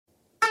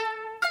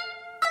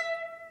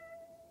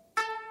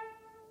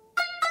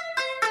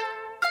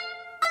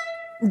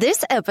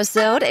This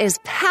episode is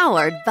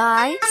powered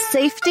by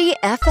Safety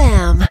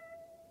FM.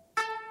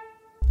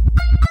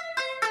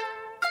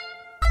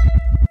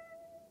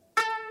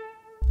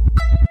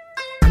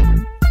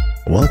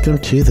 Welcome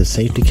to the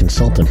Safety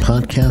Consultant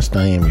Podcast.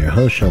 I am your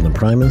host, Sheldon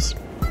Primus.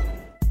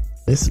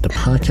 This is the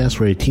podcast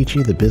where I teach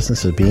you the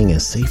business of being a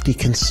safety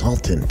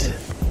consultant.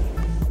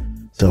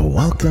 So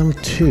welcome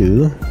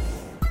to,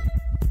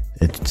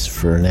 it's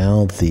for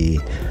now the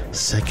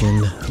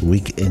second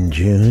week in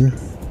June.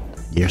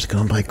 Year's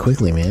gone by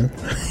quickly, man.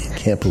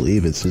 Can't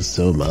believe it's just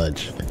so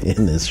much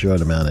in this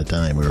short amount of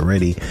time. We're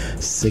already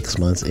 6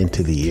 months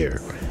into the year.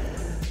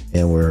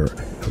 And we're,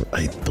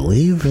 I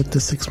believe, at the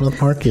 6-month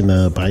mark in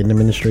the Biden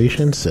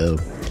administration. So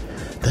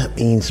that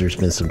means there's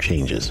been some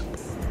changes.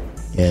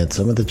 And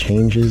some of the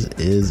changes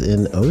is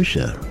in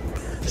OSHA.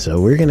 So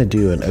we're going to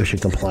do an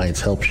OSHA compliance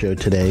help show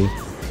today.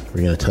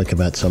 We're going to talk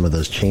about some of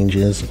those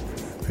changes.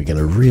 We're going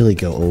to really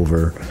go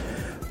over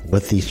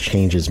what these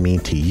changes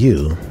mean to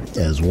you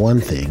as one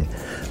thing.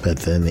 But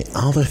then the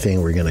other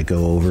thing we're going to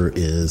go over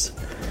is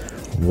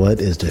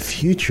what is the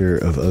future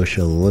of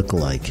OSHA look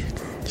like?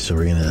 So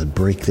we're going to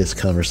break this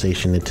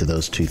conversation into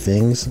those two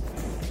things.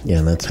 Yeah,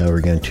 and that's how we're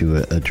going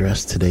to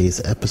address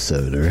today's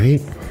episode, all right?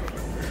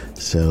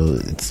 So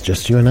it's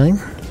just you and I,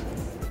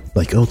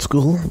 like old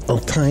school,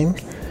 old time.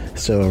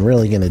 So I'm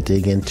really going to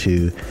dig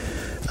into,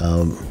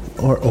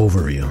 or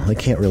overview. I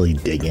can't really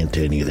dig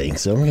into anything.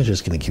 So I'm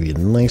just going to give you a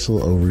nice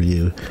little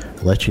overview,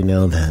 let you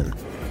know that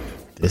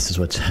this is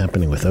what's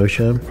happening with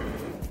OSHA.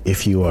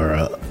 If you are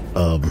a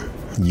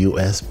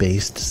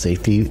U.S.-based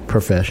safety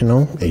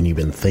professional and you've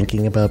been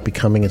thinking about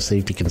becoming a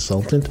safety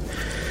consultant,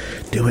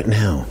 do it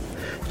now.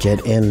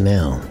 Get in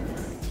now.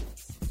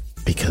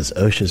 Because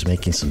OSHA is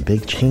making some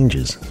big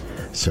changes.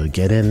 So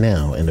get in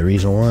now. And the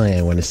reason why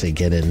I want to say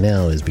get in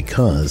now is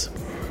because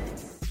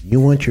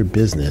you want your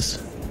business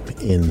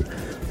in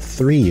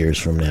 3 years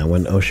from now,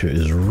 when OSHA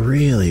is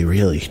really,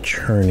 really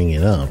churning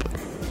it up,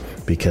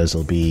 because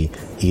it'll be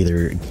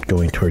either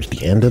going towards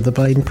the end of the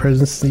Biden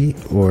presidency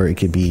or it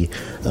could be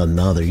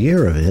another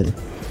year of it.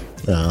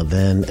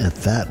 Then at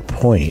that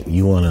point,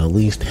 you want to at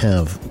least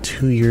have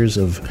 2 years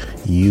of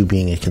you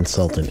being a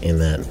consultant in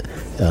that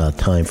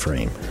time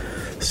frame.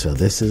 So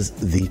this is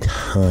the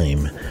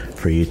time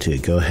for you to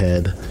go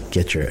ahead,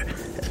 get your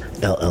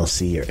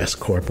LLC or S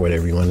Corp,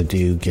 whatever you want to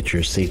do, get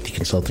your safety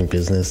consulting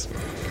business.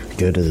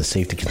 Go to the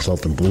Safety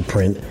Consultant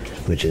Blueprint,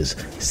 which is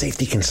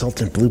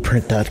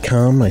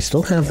safetyconsultantblueprint.com. I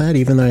still have that,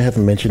 even though I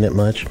haven't mentioned it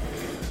much.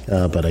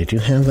 But I do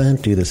have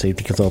that. Do the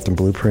Safety Consultant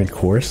Blueprint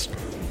course.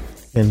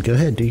 And go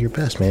ahead, do your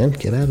best, man.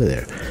 Get out of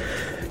there.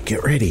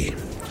 Get ready.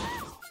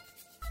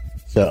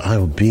 So I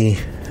will be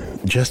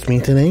just me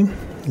today.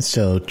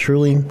 So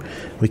truly,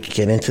 we could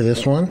get into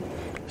this one.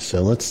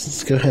 So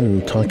let's go ahead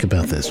and talk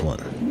about this one.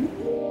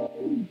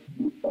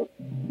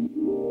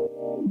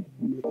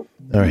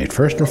 All right,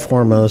 first and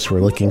foremost,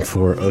 we're looking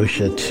for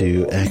OSHA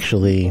to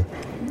actually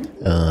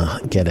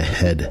get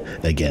ahead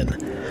again.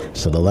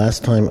 So the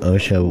last time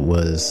OSHA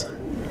was,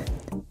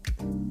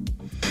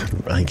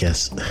 I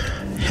guess,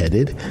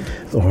 headed,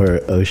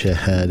 or OSHA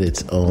had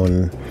its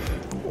own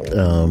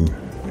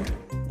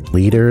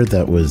leader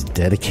that was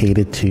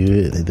dedicated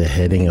to the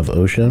heading of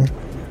OSHA,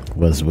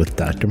 was with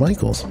Dr.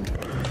 Michaels.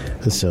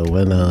 So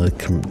when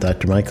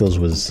Dr. Michaels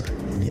was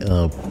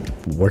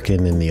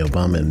working in the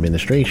Obama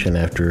administration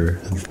after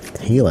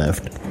he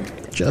left,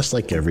 just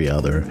like every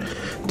other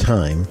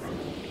time,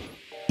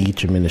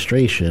 each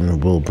administration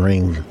will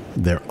bring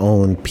their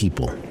own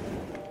people.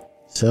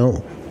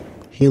 So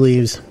he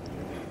leaves.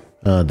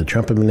 The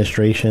Trump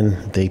administration,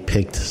 they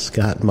picked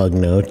Scott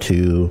Mugno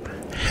to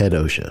head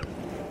OSHA.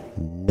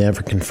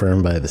 Never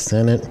confirmed by the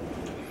Senate.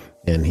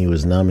 And he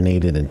was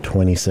nominated in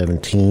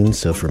 2017.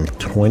 So from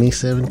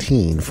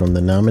 2017, from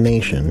the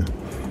nomination,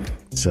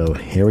 so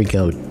here we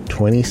go,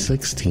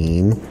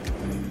 2016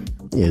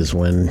 is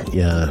when,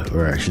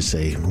 or I should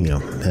say,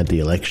 had the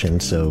election.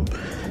 So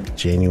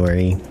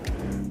January,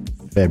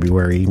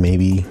 February,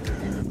 maybe.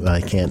 I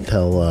can't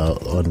tell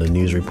on the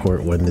news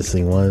report when this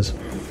thing was.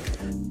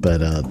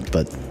 But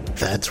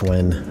that's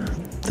when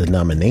the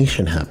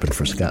nomination happened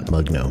for Scott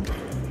Mugno.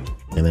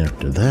 And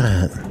after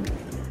that,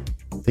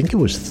 I think it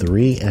was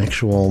 3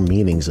 actual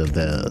meetings of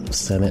the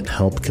Senate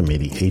Help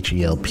Committee,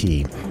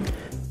 HELP,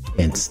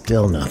 and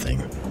still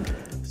nothing.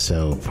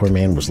 So poor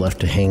man was left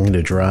to hang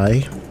to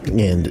dry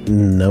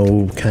and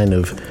no kind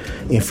of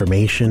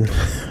information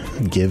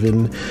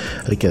given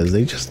because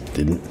they just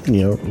didn't,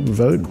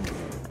 vote.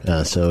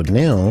 So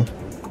now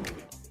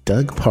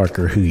Doug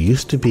Parker, who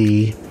used to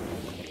be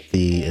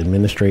the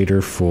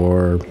administrator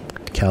for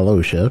Cal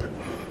OSHA,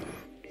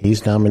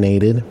 he's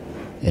nominated,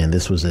 and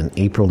this was on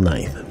April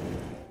 9th.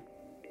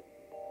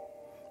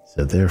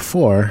 So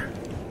therefore,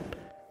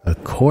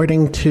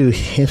 according to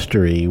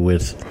history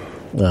with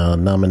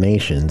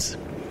nominations,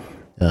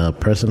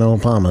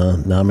 President Obama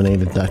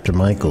nominated Dr.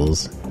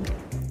 Michaels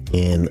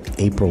in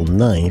April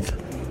 9th,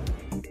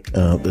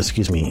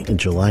 in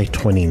July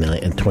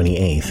 29th and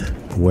 28th,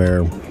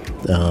 where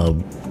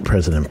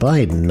President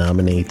Biden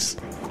nominates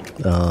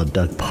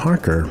Doug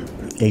Parker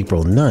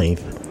April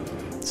 9th,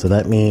 So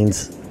that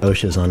means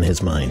OSHA's on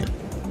his mind.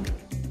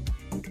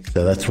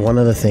 So that's one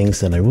of the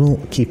things that I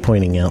will keep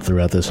pointing out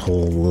throughout this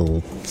whole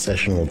little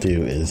session we'll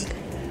do is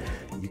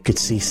you could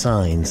see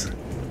signs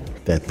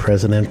that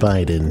President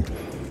Biden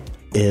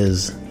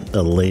is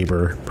a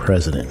labor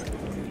president.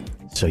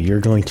 So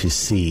you're going to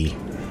see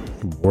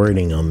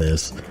wording on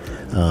this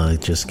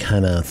just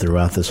kind of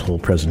throughout this whole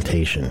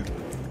presentation.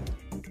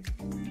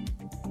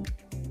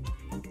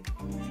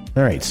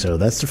 All right, so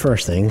that's the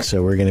first thing.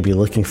 So we're going to be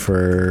looking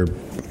for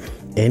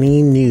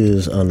any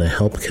news on the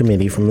Help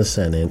Committee from the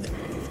Senate.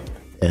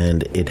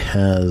 And it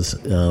has,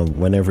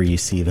 whenever you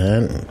see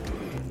that,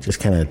 just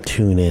kind of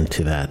tune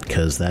into that,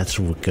 because that's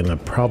going to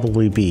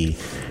probably be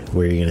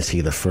where you're going to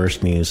see the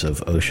first news of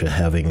OSHA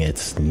having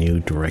its new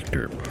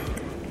director.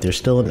 There's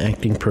still an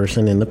acting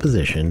person in the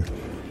position,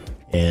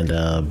 and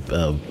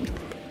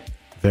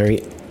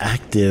very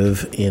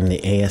active in the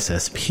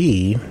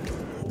ASSP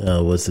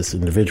was this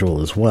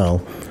individual as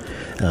well.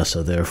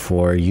 So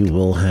therefore, you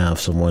will have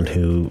someone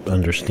who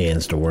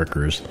understands the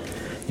workers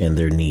and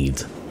their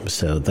needs.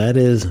 So that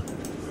is...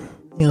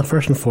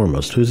 first and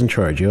foremost, who's in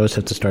charge? You always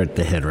have to start at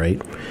the head,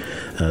 right?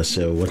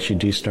 So once you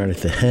do start at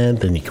the head,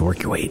 then you can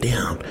work your way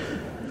down.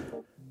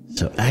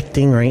 So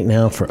acting right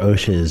now for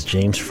OSHA is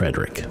James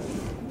Frederick.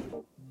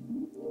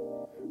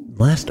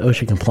 Last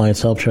OSHA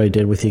compliance help show I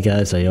did with you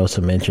guys, I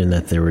also mentioned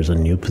that there was a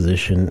new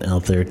position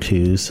out there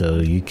too. So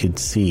you could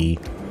see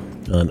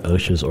on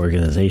OSHA's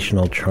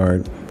organizational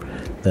chart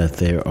that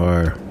there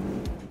are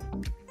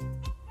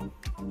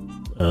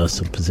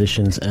some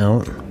positions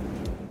out.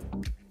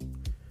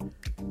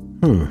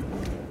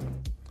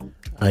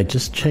 I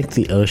just checked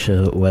the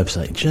OSHA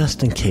website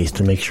just in case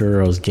to make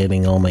sure I was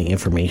getting all my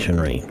information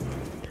right.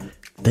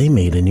 They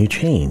made a new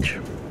change.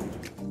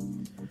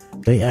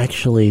 They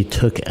actually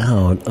took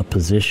out a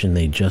position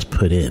they just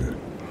put in.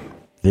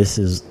 This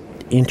is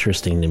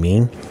interesting to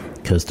me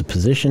because the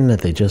position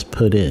that they just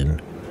put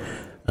in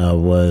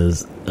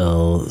was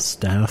a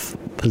staff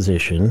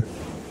position,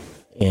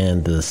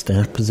 and the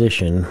staff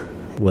position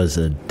was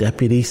a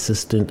deputy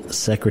assistant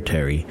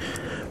secretary.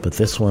 But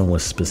this one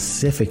was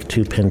specific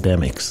to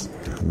pandemics,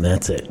 and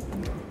that's it.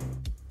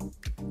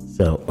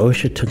 So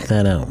OSHA took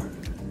that out.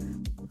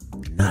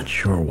 Not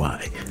sure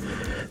why.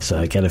 So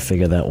I got to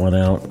figure that one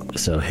out.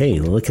 So hey,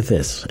 look at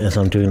this. As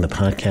I'm doing the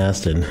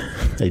podcast, and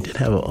I did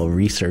have a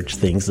research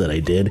things that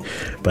I did,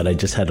 but I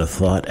just had a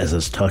thought as I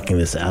was talking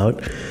this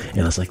out,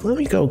 and I was like, let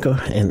me go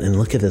and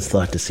look at this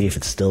thought to see if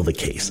it's still the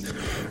case.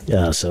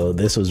 So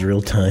this was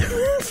real time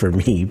for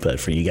me, but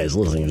for you guys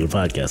listening to the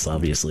podcast,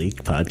 obviously,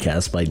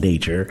 podcasts by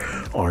nature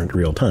aren't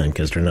real time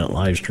because they're not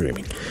live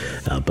streaming.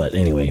 But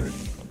anyway,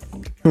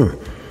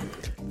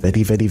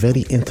 very, very,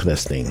 very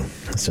interesting.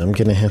 So I'm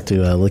going to have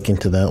to look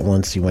into that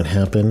one, see what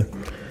happened.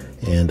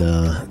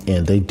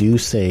 And they do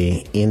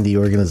say in the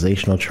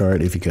organizational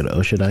chart, if you go to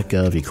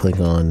OSHA.gov, you click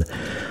on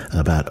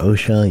About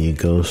OSHA, you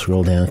go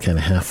scroll down kind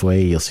of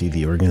halfway, you'll see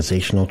the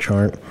organizational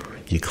chart.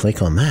 You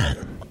click on that.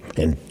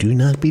 And do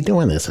not be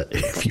doing this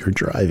if you're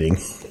driving.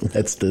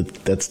 That's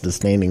the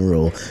standing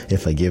rule.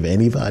 If I give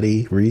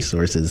anybody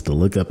resources to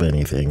look up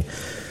anything,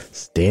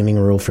 standing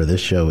rule for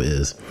this show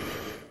is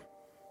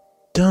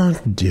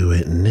don't do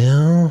it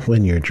now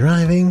when you're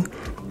driving,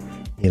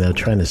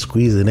 trying to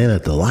squeeze it in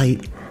at the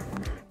light.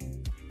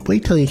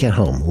 Wait till you get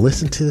home.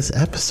 Listen to this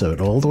episode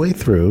all the way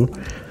through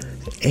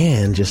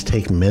and just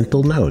take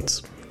mental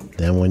notes.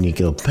 Then when you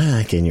go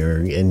back and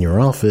you're in your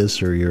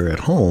office or you're at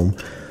home,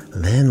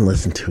 then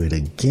listen to it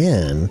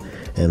again.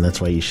 And that's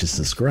why you should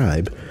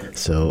subscribe.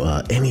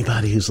 So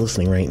anybody who's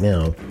listening right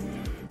now,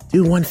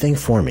 do one thing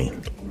for me.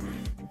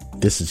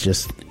 This is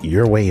just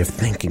your way of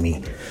thanking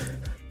me.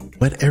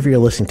 Whatever you're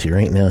listening to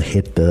right now,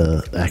 hit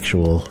the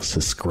actual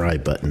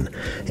subscribe button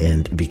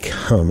and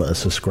become a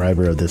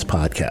subscriber of this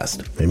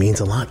podcast. It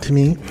means a lot to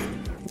me.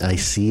 I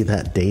see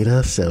that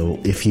data. So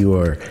if you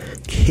are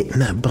hitting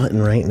that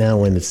button right now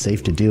when it's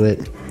safe to do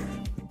it,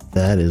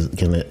 that is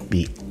going to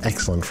be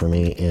excellent for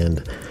me.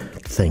 And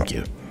thank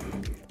you.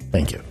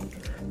 Thank you.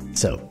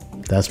 So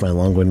that's my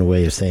long-winded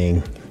way of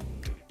saying,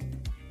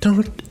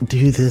 don't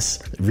do this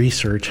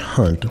research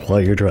hunt while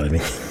you're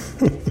driving.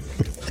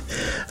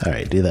 All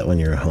right, do that when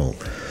you're at home.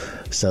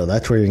 So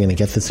that's where you're going to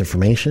get this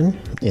information.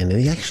 And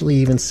they actually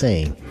even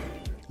say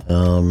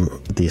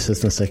the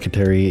Assistant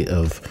Secretary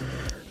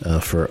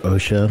for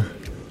OSHA,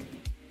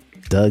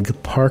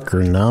 Doug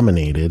Parker,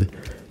 nominated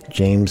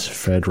James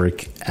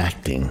Frederick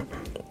acting.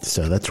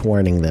 So that's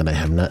warning that I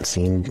have not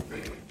seen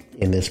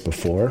in this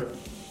before.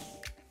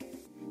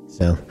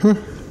 So,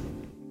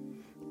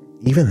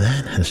 even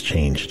that has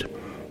changed.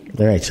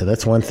 All right, so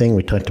that's one thing.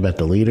 We talked about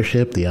the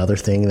leadership. The other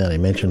thing that I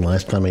mentioned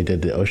last time I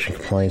did the OSHA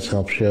Compliance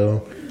Help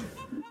Show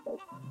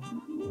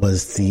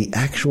was the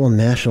actual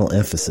national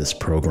emphasis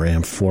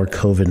program for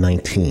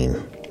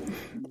COVID-19.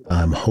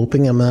 I'm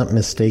hoping I'm not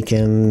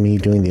mistaken, me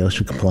doing the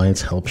OSHA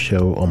Compliance Help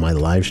Show on my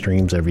live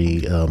streams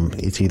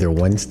it's either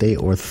Wednesday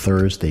or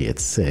Thursday at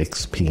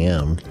 6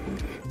 p.m.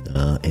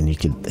 And you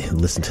can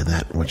listen to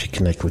that once you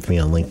connect with me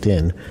on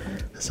LinkedIn.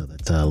 So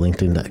that's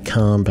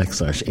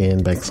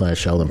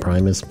linkedin.com/Sheldon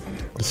Primus.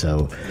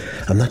 So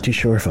I'm not too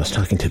sure if I was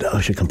talking to the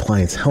OSHA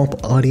Compliance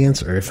Help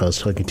audience or if I was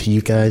talking to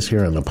you guys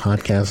here on the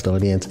podcast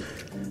audience.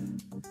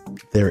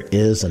 There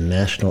is a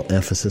national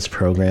emphasis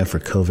program for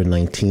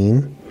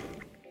COVID-19.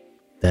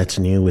 That's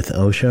new with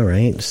OSHA,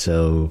 right?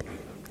 So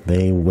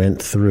they went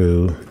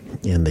through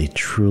and they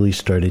truly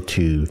started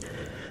to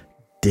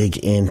dig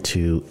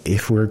into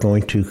if we're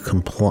going to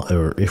comply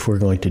or if we're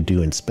going to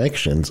do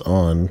inspections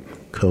on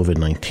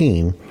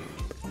COVID-19,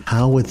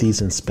 how would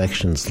these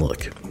inspections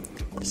look?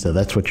 So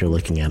that's what you're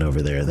looking at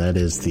over there. That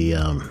is the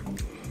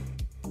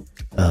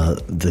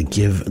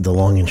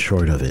long and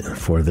short of it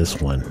for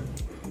this one.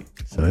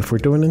 So if we're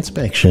doing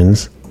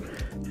inspections,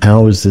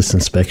 how is this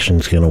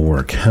inspections going to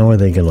work? How are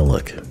they going to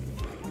look?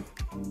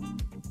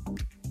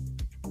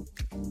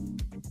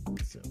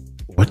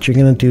 What you're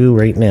going to do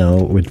right now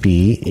would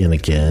be, and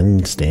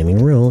again,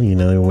 standing rule, you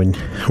know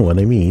what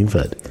I mean,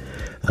 but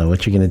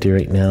what you're going to do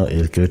right now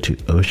is go to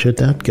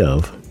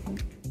OSHA.gov,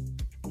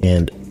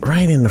 and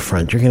right in the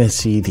front, you're going to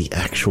see the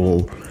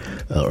actual,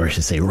 or I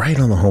should say right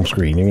on the home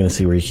screen, you're going to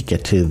see where you can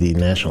get to the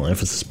National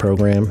Emphasis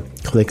Program.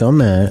 Click on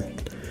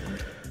that.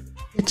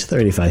 It's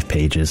 35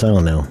 pages. I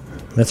don't know.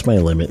 That's my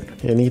limit.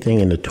 Anything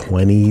in the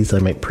 20s, I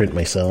might print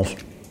myself.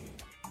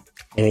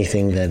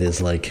 Anything that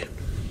is like,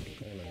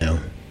 I don't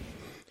know,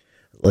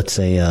 let's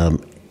say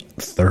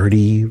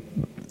 30,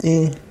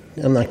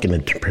 I'm not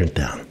going to print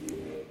out.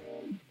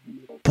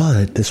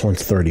 But this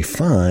one's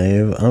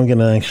 35. I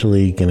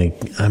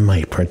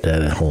might print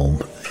that at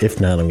home. If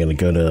not, I'm going to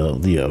go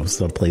to,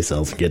 someplace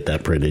else and get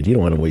that printed. You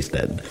don't want to waste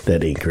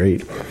that ink,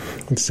 right?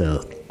 And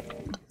so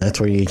that's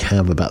where you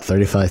have about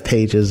 35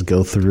 pages.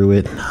 Go through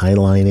it,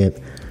 highlight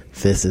it.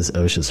 This is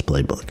OSHA's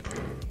playbook.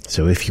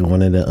 So if you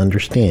wanted to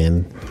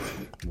understand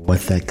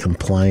what that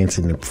compliance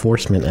and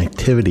enforcement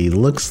activity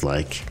looks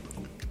like,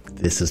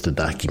 this is the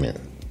document.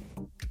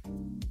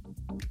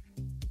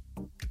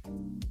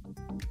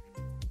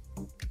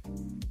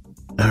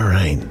 All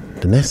right.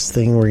 The next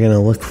thing we're going to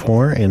look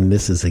for, and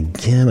this is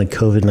again a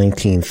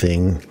COVID-19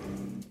 thing,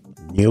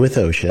 new with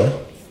OSHA.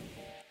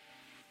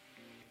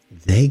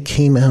 They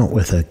came out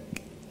with a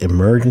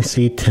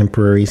emergency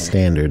temporary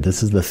standard.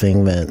 This is the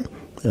thing that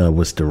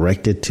was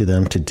directed to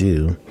them to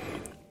do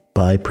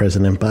by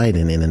President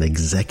Biden in an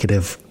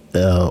executive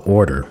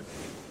order.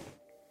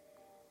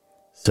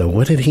 So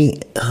what did he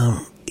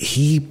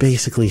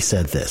basically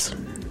said this: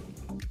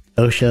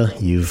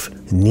 OSHA, you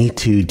need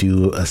to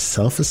do a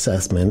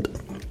self-assessment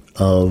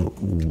of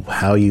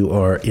how you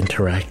are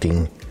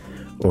interacting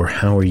or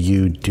how are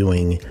you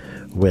doing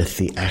with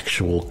the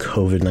actual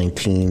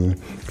COVID-19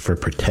 for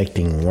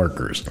protecting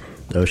workers.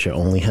 OSHA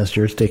only has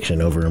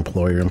jurisdiction over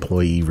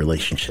employer-employee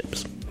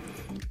relationships.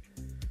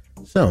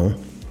 So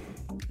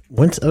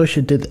once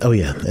OSHA did,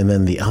 and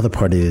then the other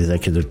part of the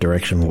executive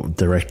directive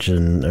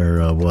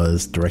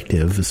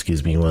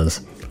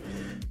was,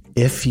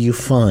 if you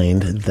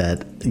find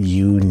that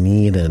you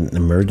need an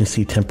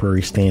emergency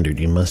temporary standard,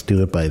 you must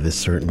do it by this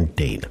certain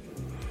date.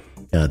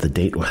 The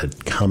date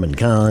had come and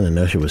gone, and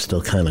OSHA was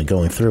still kind of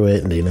going through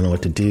it, and they didn't know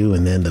what to do.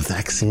 And then the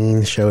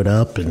vaccine showed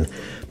up, and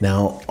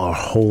now our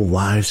whole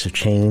lives have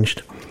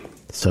changed.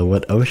 So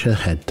what OSHA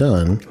had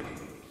done,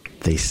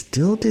 they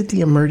still did the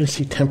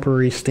emergency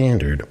temporary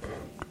standard,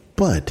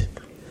 but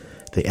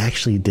they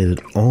actually did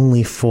it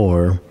only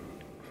for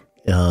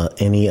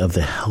any of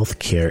the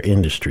healthcare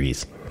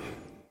industries.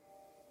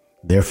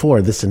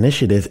 Therefore, this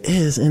initiative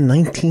is in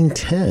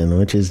 1910,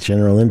 which is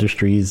General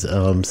Industries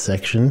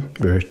section,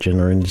 or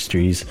General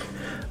Industries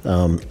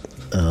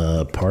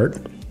part,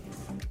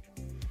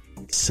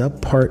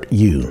 Subpart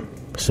U.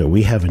 So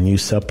we have a new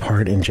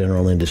subpart in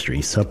General Industry,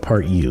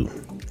 Subpart U.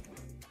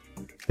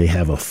 They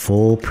have a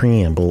full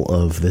preamble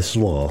of this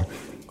law,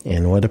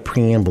 and what a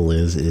preamble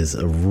is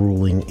a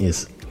ruling,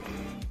 it's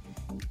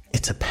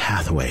a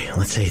pathway.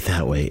 Let's say it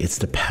that way. It's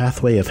the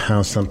pathway of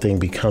how something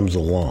becomes a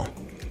law.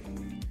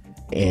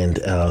 And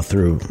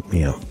through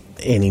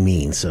any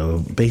means. So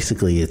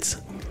basically, it's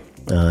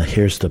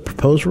here's the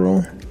proposed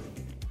rule,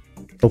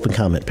 open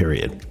comment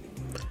period.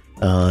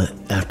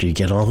 After you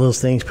get all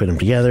those things, put them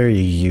together,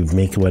 you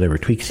make whatever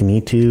tweaks you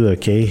need to.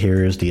 Okay,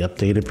 here's the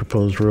updated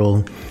proposed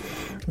rule.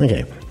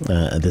 Okay,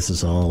 this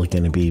is all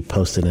going to be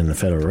posted in the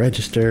Federal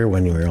Register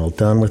when you're all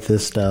done with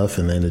this stuff,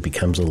 and then it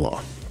becomes a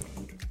law.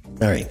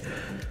 All right.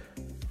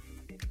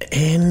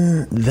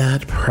 In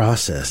that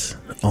process,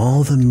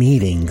 all the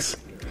meetings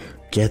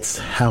gets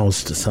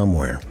housed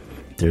somewhere.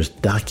 There's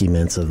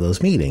documents of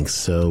those meetings.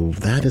 So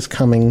that is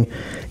coming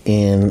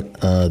in.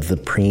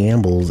 The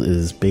preambles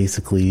is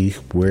basically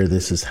where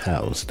this is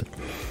housed.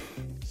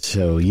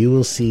 So you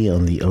will see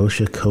on the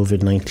OSHA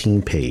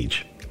COVID-19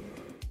 page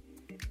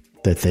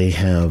that they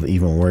have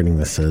even wording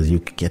that says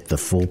you could get the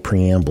full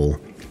preamble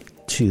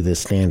to this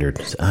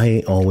standard.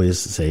 I always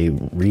say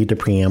read the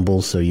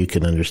preamble so you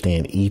can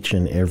understand each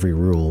and every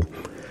rule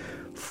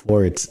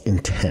for its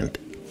intent.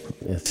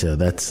 So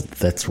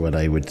that's what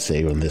I would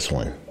say on this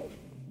one.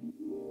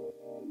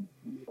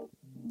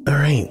 All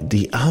right.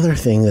 The other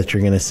thing that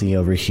you're going to see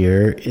over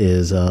here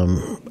is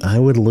I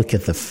would look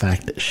at the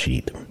fact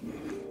sheet.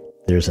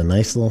 There's a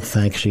nice little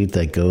fact sheet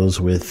that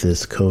goes with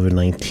this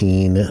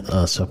COVID-19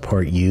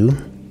 Subpart U.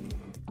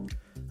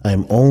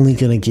 I'm only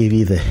going to give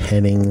you the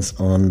headings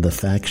on the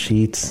fact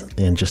sheets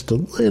and just a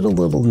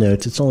little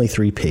notes. It's only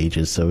 3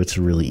 pages, so it's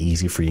really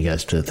easy for you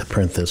guys to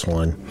print this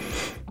one.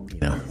 You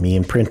know, me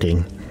and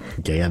printing,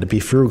 you got to be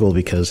frugal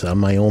because I'm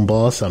my own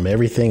boss. I'm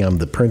everything. I'm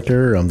the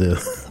printer. I'm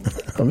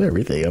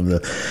everything. I'm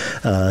the,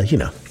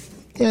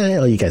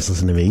 yeah, you guys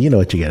listen to me. You know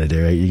what you got to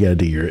do, right? You got to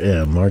do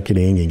your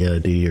marketing. You got to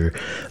do your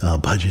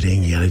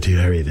budgeting. You got to do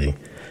everything.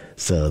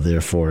 So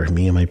therefore,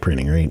 me and my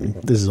printing, right?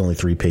 This is only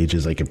 3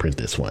 pages. I can print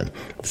this one.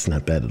 It's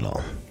not bad at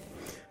all.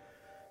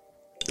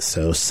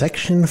 So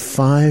section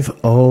 50,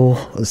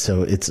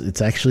 so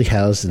it's actually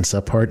housed in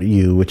subpart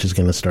U, which is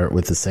going to start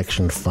with the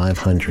section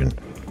 500.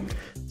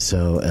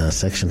 So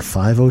section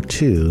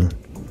 502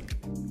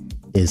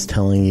 is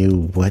telling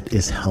you what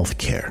is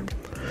healthcare.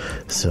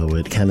 So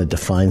it kind of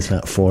defines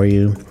that for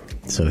you.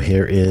 So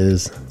here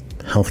is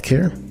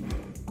healthcare,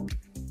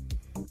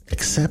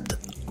 except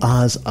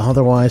as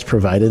otherwise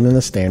provided in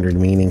the standard,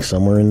 meaning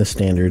somewhere in the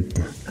standard,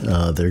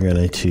 they're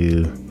going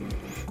to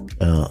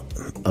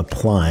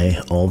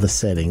apply all the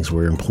settings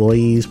where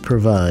employees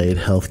provide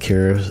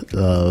healthcare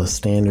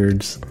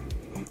standards,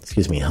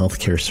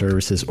 healthcare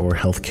services or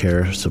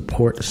healthcare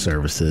support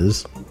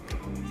services.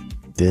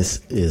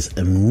 This is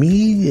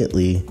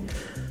immediately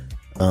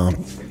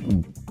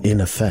in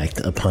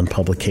effect upon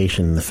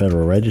publication in the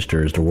Federal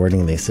Register is the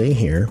wording they say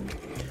here.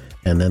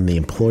 And then the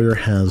employer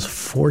has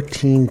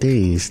 14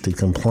 days to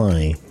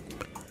comply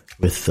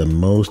with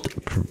most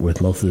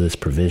of these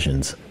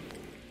provisions.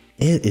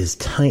 It is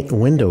tight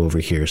window over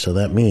here. So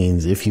that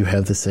means if you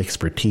have this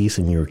expertise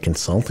and you're a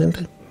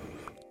consultant,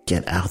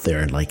 get out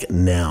there like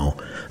now.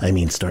 I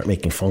mean, start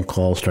making phone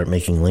calls, start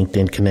making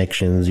LinkedIn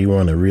connections. You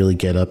want to really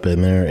get up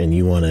in there and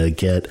you want to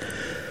get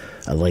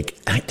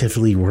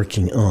actively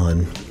working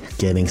on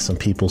getting some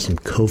people some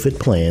COVID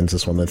plans.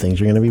 That's one of the things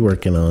you're going to be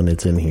working on.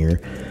 It's in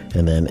here.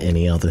 And then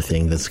any other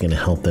thing that's going to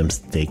help them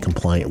stay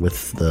compliant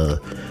with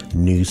the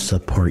new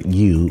Subpart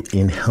U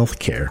in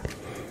healthcare.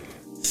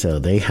 So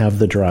they have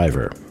the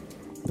driver.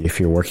 If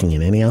you're working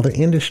in any other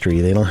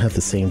industry, they don't have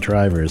the same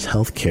driver as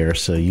healthcare.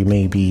 So you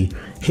may be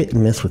hit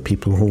and miss with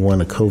people who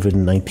want a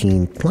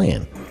COVID-19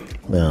 plan,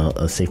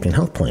 a safety and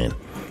health plan.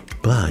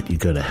 But you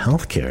go to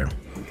healthcare,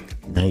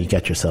 now you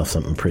got yourself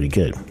something pretty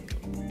good.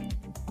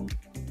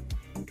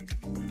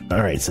 All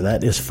right, so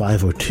that is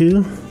 502.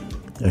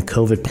 A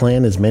COVID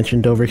plan is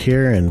mentioned over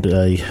here, and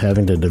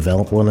having to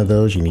develop one of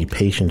those, you need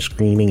patient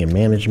screening and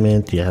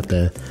management. You have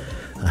to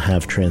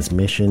have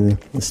transmission,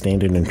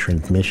 standard and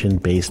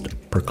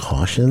transmission-based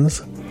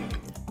precautions.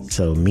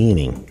 So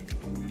meaning,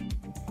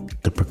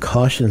 the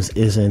precautions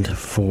isn't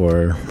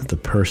for the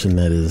person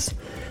that is,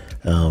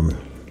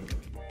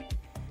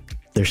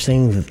 they're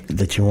saying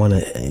that you want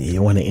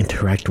to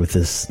interact with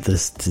this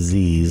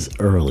disease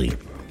early,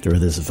 or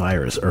this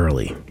virus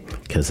early,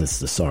 because it's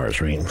the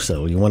SARS, right?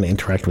 So you want to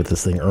interact with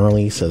this thing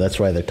early. So that's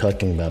why they're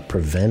talking about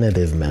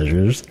preventative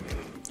measures.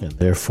 And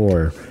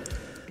therefore,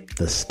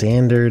 the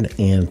standard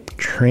and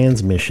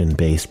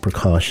transmission-based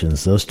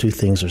precautions, those two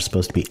things are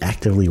supposed to be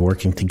actively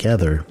working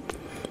together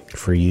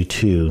for you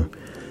to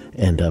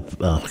end up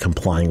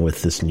complying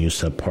with this new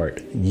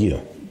Subpart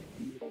U.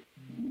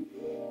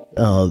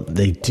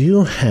 They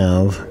do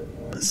have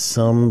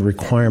some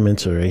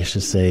requirements, or I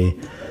should say,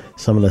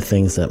 some of the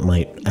things that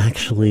might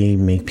actually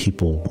make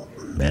people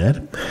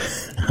mad.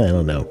 I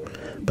don't know.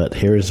 But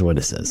here's what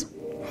it says.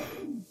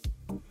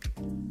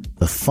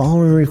 The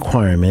following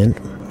requirement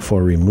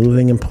for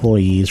removing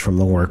employees from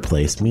the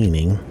workplace,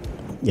 meaning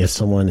if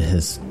someone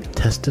has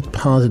tested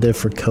positive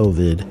for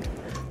COVID,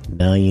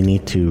 now you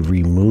need to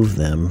remove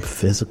them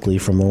physically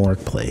from the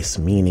workplace,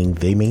 meaning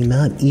they may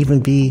not even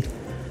be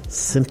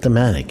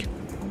symptomatic.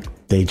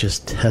 They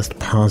just test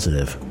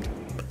positive.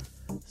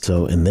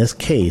 So in this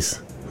case,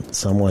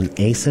 someone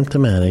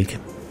asymptomatic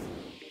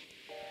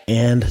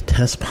and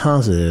test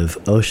positive,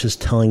 OSHA's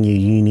telling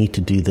you need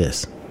to do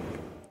this.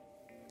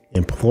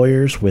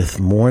 Employers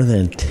with more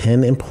than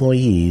 10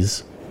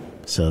 employees,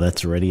 so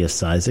that's already a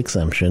size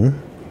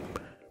exemption,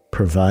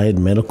 provide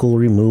medical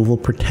removal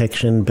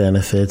protection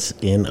benefits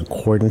in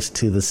accordance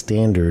to the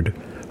standard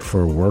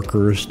for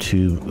workers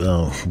who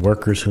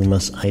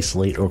must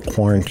isolate or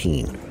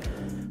quarantine.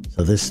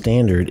 So this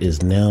standard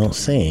is now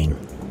saying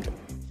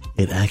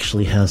it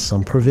actually has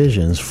some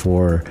provisions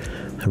for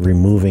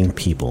removing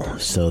people.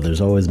 So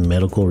there's always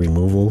medical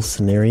removal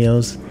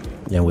scenarios.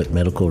 And with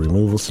medical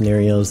removal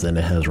scenarios, then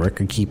it has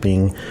record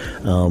keeping,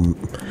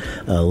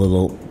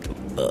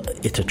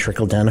 it's a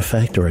trickle down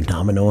effect or a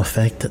domino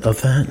effect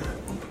of that.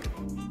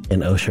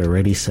 And OSHA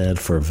already said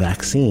for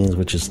vaccines,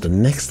 which is the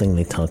next thing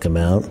they talk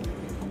about,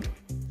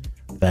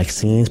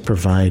 vaccines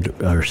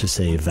provide, or should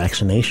say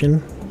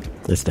vaccination,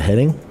 that's the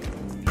heading,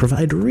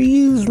 provide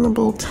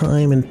reasonable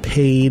time and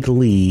paid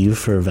leave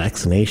for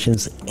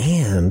vaccinations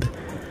and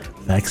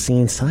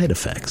vaccine side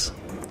effects.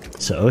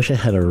 So OSHA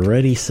had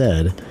already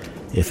said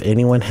if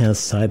anyone has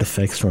side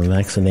effects from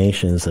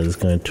vaccinations that is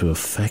going to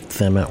affect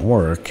them at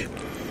work,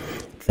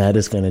 that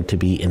is going to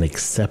be an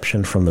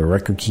exception from the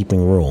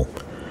record-keeping rule.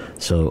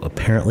 So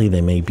apparently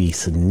there may be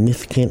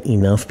significant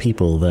enough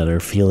people that are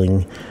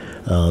feeling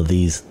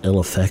these ill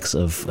effects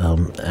of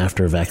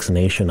after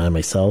vaccination. I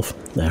myself,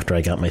 after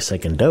I got my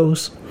second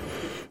dose,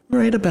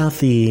 right about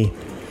the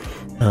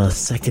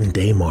second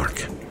day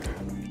mark,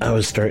 I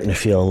was starting to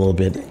feel a little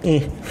bit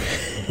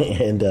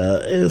and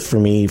for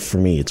me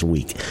it's a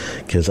week,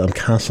 because I'm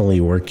constantly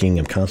working,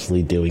 I'm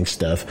constantly doing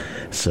stuff,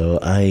 so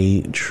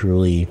I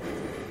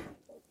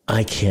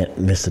can't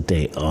miss a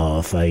day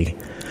off. I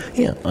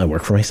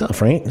work for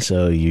myself, right?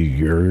 So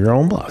you're your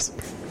own boss.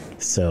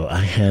 So I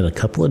had a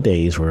couple of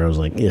days where I was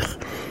like,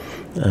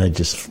 I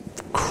just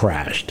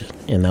crashed,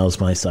 and that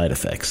was my side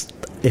effects.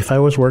 If I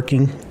was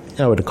working,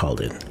 I would have called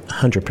in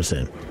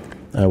 100%.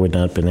 I would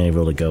not have been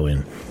able to go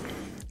in.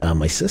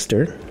 My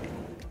sister,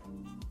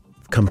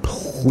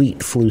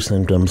 complete flu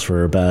symptoms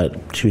for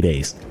about 2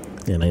 days,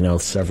 and I know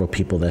several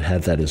people that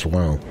had that as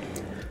well.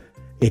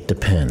 It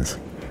depends.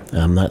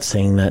 I'm not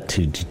saying that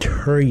to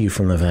deter you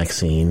from the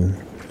vaccine.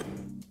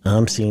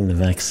 I'm seeing the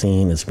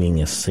vaccine as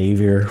being a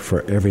savior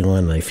for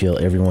everyone, and I feel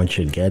everyone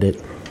should get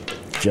it.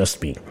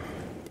 Just me.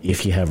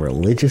 If you have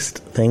religious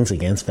things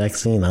against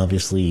vaccine,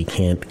 obviously you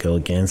can't go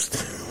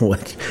against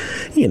what,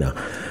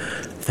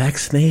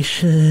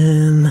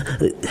 vaccination,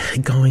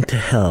 going to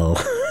hell.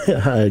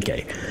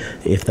 Okay.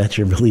 If that's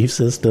your belief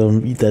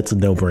system, that's a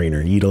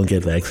no-brainer. You don't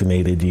get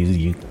vaccinated,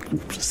 you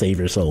save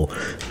your soul.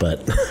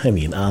 But,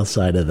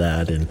 outside of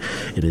that, and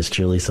it is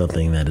truly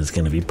something that is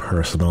going to be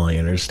personal, I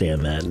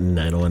understand that, and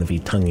I don't want to be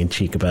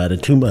tongue-in-cheek about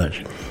it too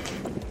much.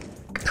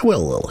 I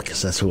will a little,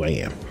 because that's who I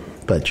am.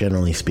 But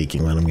generally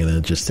speaking, what I'm going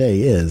to just say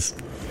is,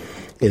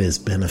 it is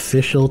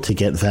beneficial to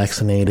get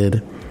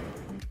vaccinated,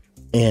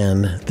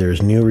 and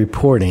there's new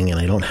reporting, and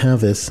I don't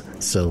have this,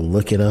 so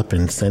look it up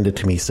and send it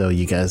to me so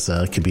you guys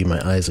could be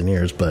my eyes and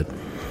ears. But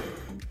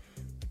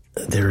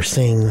they're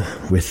saying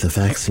with the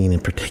vaccine in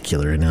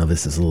particular, and now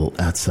this is a little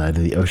outside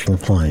of the OSHA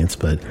compliance,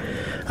 but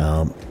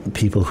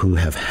people who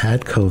have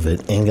had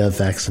COVID and got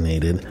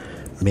vaccinated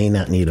may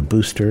not need a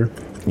booster.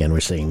 And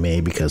we're saying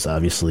may because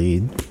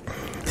obviously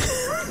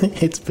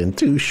it's been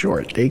too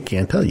short. They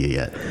can't tell you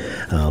yet.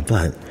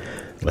 But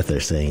what they're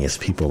saying is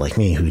people like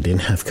me who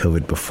didn't have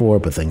COVID before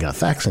but then got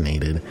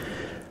vaccinated,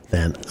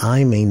 then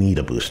I may need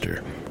a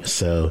booster.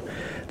 So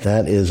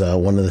that is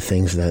one of the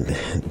things that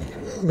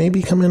may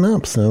be coming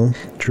up. So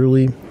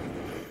truly,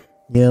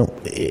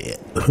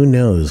 who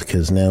knows?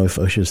 Because now if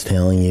OSHA's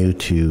telling you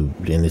to,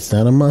 and it's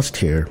not a must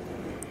here,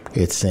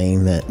 it's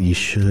saying that you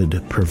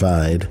should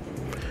provide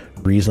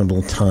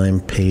reasonable time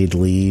paid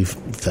leave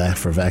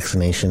for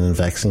vaccination and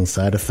vaccine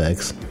side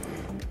effects.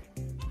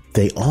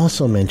 They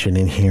also mentioned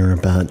in here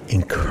about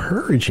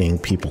encouraging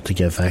people to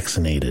get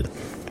vaccinated.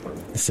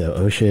 So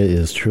OSHA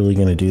is truly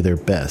going to do their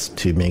best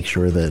to make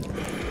sure that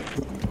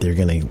they're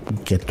going to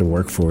get the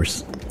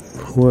workforce,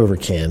 whoever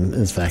can,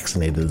 is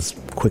vaccinated as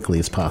quickly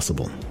as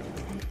possible.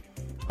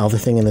 Other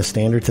thing in the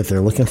standards that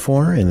they're looking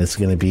for, and it's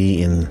going to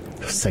be in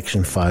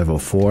Section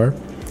 504,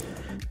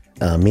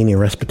 mini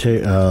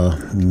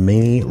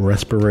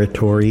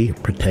respiratory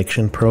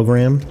protection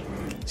program.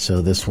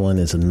 So this one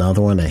is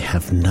another one. I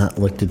have not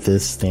looked at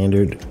this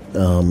standard.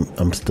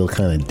 I'm still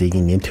kind of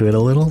digging into it a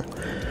little,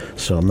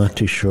 so I'm not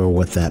too sure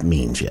what that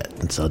means yet.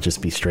 And so I'll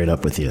just be straight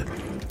up with you.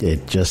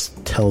 It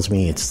just tells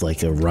me it's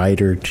like a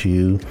rider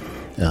to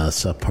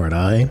Subpart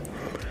I.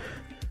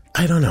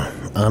 I don't know.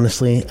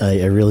 Honestly,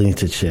 I really need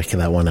to check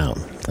that one out.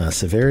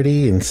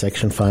 Severity in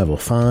Section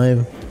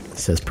 505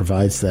 says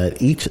provides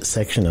that each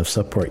section of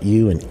Subpart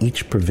U and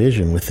each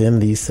provision within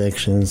these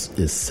sections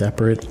is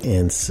separate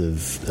and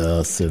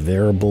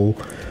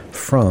severable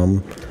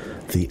from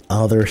the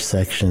other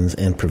sections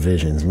and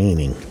provisions,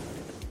 meaning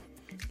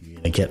you're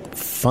going to get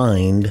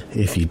fined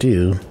if you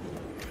do.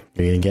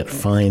 You're going to get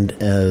fined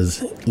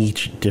as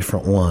each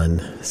different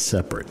one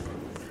separate.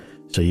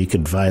 So you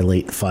could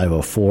violate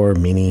 504,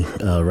 mini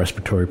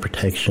respiratory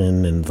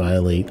protection, and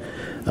violate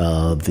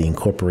the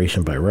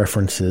incorporation by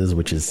references,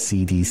 which is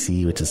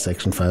CDC, which is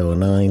Section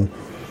 509.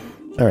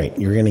 All right,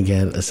 you're going to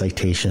get a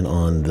citation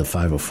on the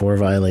 504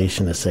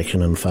 violation, a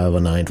section on the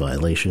 509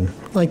 violation,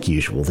 like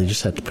usual. They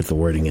just have to put the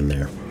wording in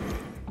there.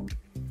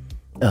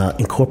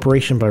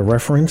 Incorporation by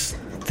reference,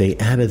 they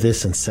added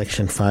this in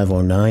Section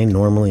 509.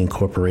 Normally,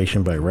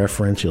 incorporation by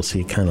reference, you'll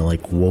see it kind of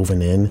like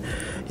woven in,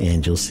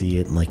 and you'll see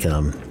it like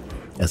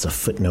as a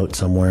footnote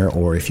somewhere,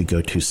 or if you go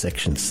to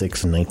Section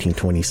 6 in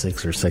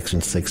 1926 or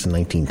Section 6 in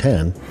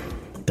 1910,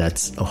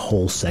 that's a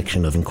whole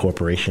section of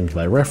incorporation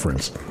by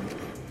reference.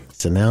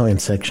 So now in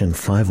Section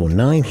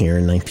 509 here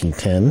in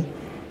 1910,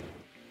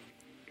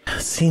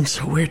 it seems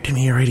so weird to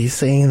me already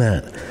saying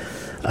that.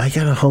 I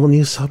got a whole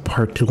new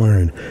subpart to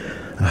learn.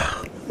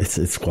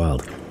 It's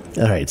wild.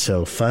 All right,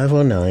 so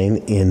 509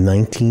 in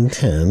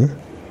 1910,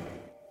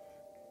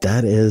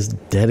 that is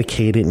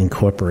dedicated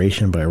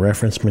incorporation by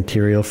reference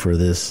material for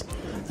this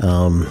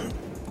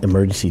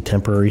emergency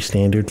temporary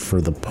standard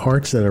for the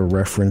parts that are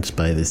referenced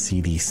by the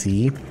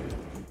CDC.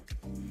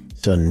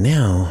 So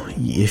now,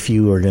 if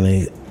you are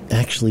going to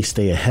actually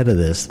stay ahead of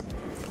this,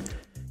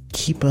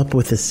 keep up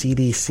with the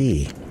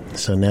CDC.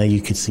 So now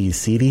you can see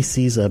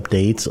CDC's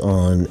updates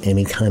on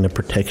any kind of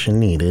protection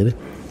needed.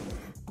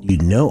 You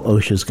know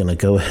OSHA is going to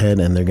go ahead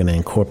and they're going to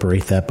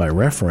incorporate that by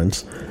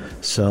reference.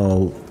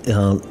 So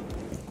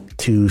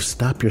to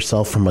stop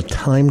yourself from a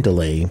time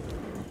delay,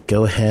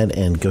 go ahead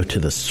and go to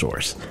the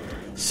source.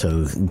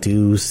 So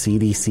do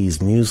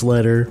CDC's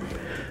newsletter.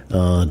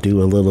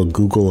 Do a little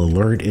Google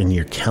alert in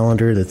your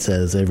calendar that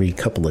says every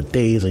couple of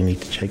days I need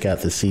to check out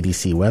the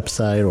CDC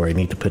website, or I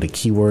need to put a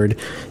keyword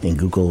in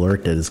Google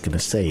Alert that is going to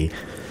say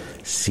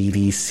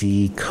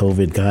CDC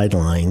COVID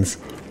guidelines,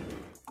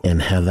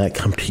 and have that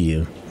come to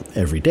you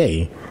every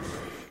day.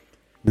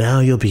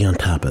 Now you'll be on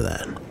top of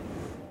that.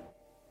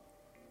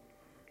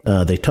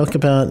 They talk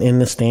about in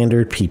the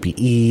standard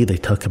PPE, they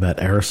talk about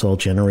aerosol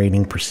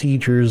generating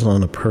procedures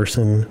on a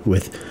person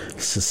with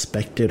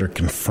suspected or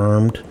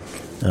confirmed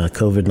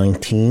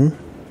COVID-19.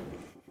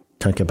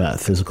 Talk about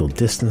physical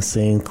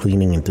distancing,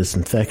 cleaning and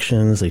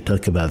disinfections. They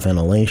talk about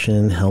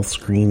ventilation, health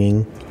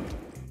screening.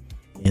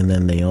 And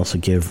then they also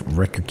give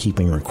record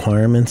keeping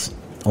requirements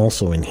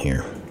also in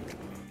here.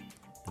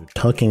 They're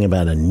talking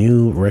about a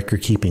new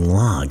record keeping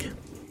log.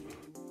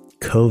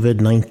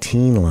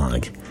 COVID-19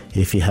 log.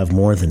 If you have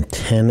more than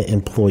 10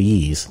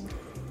 employees.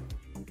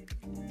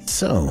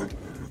 So,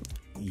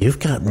 you've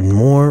got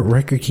more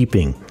record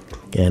keeping.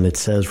 And it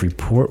says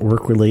report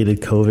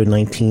work-related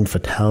COVID-19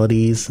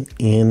 fatalities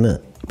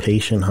in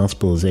patient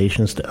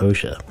hospitalizations to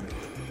OSHA.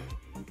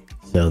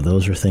 So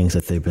those are things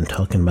that they've been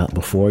talking about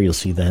before. You'll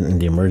see that in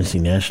the emergency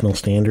national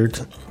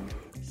standards.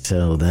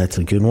 So that's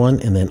a good one.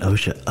 And then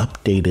OSHA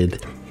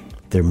updated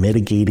their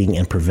mitigating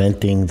and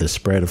preventing the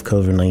spread of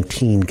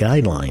COVID-19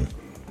 guideline.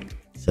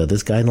 So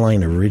this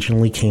guideline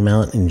originally came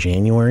out in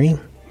January.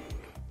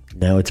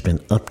 Now it's been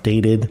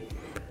updated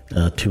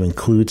to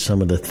include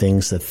some of the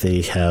things that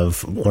they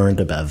have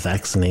learned about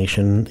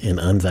vaccination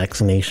and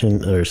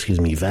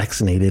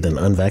vaccinated and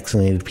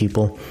unvaccinated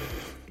people.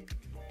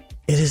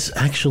 It is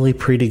actually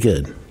pretty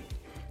good.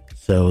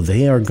 So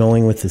they are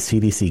going with the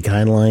CDC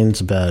guidelines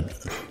about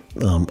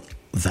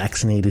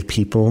vaccinated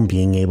people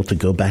being able to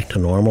go back to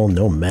normal,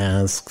 no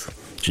masks,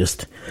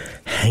 just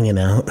hanging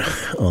out.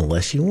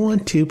 Unless you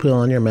want to put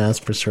on your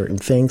mask for certain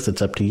things,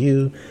 it's up to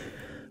you,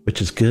 which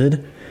is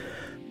good.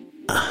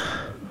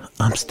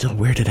 I'm still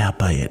weirded out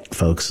by it,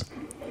 folks.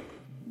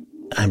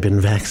 I've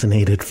been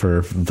vaccinated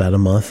for about a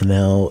month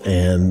now,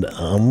 and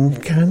I'm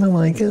kind of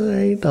like, all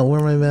right, I'll wear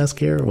my mask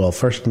here. Well,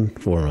 first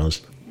and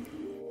foremost,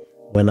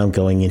 when I'm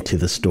going into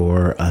the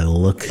store, I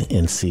look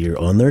and see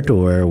on their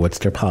door what's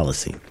their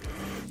policy.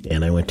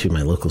 And I went to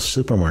my local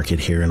supermarket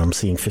here, and I'm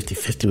seeing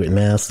 50-50 with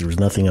masks. There was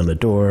nothing on the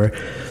door.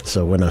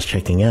 So when I was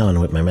checking out and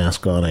with my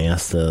mask on, I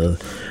asked the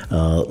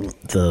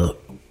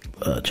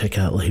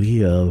checkout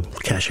lady,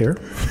 cashier,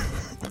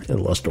 I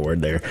lost a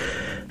word there.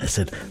 I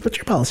said, what's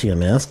your policy on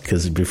masks?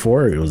 Because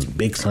before it was a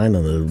big sign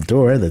on the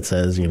door that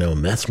says,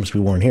 masks must be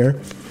worn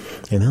here.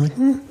 And they're like,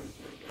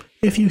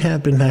 if you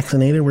have been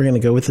vaccinated, we're going to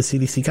go with the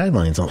CDC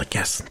guidelines. I'm like,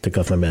 yes, took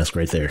off my mask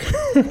right there.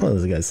 Well,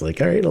 the guy's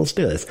like, all right, let's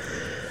do this.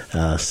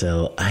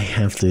 So I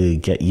have to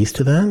get used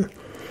to that,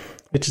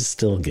 which is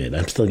still good.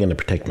 I'm still going to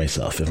protect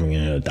myself if I'm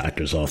going to a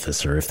doctor's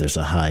office, or if there's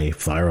a high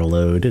viral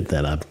load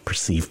that I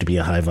perceive to be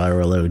a high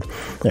viral load.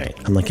 All right,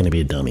 I'm not going to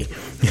be a dummy.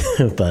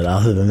 But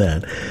other than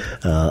that,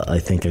 I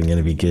think I'm going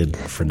to be good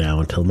for now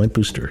until my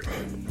booster.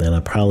 Then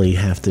I'll probably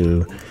have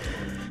to,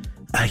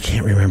 I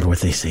can't remember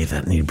what they say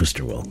that need a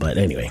booster will. But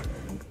anyway,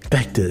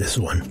 back to this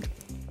one.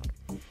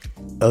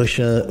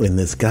 OSHA, in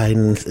this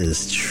guidance,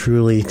 is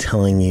truly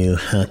telling you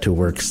how to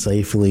work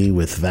safely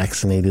with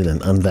vaccinated and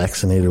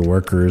unvaccinated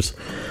workers.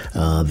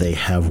 They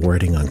have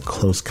wording on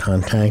close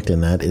contact,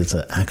 and that is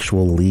an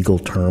actual legal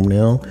term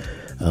now,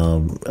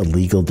 a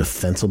legal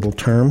defensible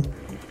term.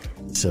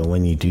 So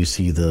when you do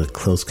see the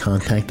close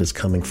contact is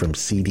coming from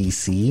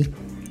CDC, so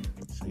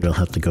you'll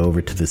have to go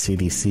over to the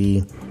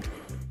CDC,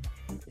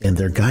 and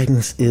their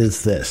guidance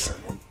is this.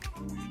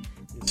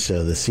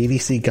 So the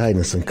CDC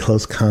guidance on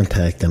close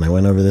contact, and I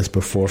went over this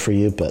before for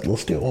you, but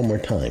let's do it one more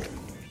time.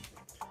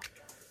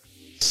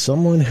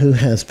 Someone who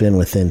has been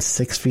within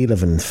 6 feet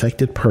of an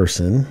infected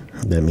person,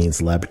 that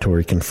means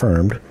laboratory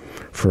confirmed,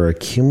 for a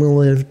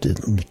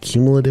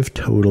cumulative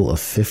total of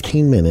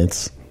 15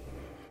 minutes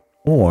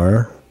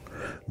or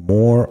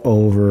more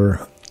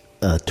over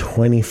a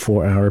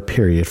 24-hour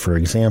period. For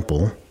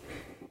example,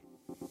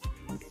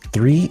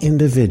 3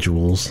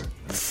 individuals,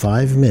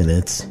 5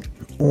 minutes,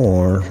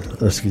 or,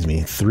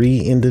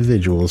 3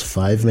 individuals,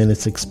 5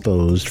 minutes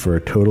exposed for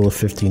a total of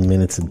 15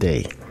 minutes a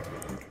day.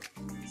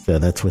 So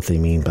that's what they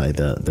mean by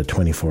the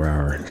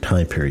 24-hour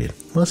time period.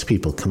 Most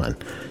people, come on,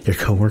 your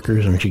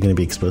coworkers, aren't you going to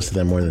be exposed to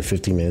them more than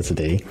 15 minutes a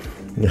day?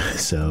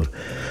 So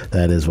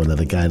that is one of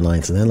the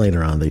guidelines. And then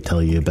later on, they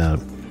tell you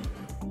about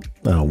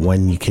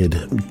when you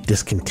could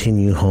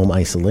discontinue home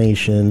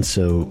isolation.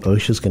 So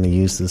OSHA's going to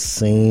use the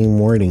same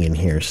wording in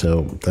here.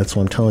 So that's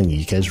what I'm telling you.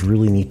 You guys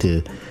really need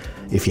to,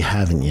 if you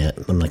haven't yet,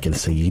 I'm not going to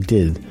say you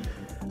did,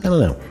 I don't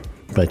know,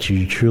 but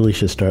you truly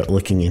should start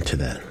looking into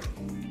that.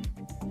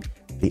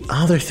 The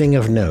other thing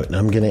of note, and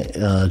I'm going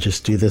to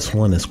just do this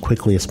one as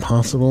quickly as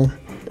possible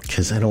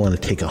because I don't want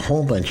to take a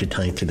whole bunch of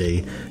time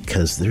today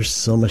because there's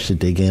so much to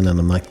dig in, and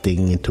I'm not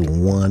digging into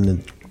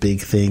one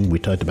big thing. We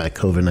talked about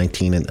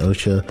COVID-19 and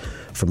OSHA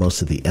for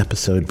most of the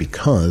episode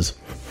because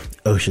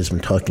OSHA's been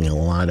talking a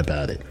lot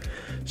about it.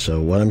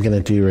 So what I'm going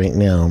to do right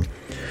now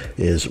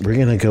is we're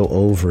going to go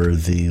over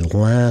the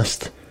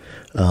last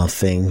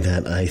thing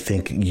that I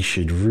think you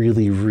should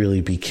really,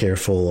 really be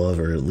careful of,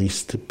 or at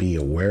least be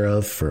aware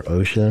of for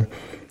OSHA.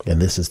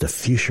 And this is the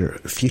future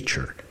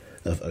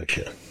of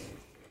OSHA.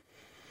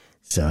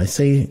 So I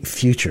say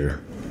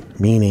future,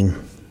 meaning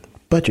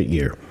budget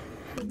year.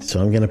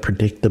 So I'm going to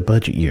predict the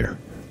budget year.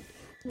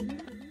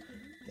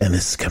 And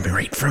this is coming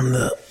right from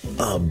the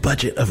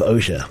budget of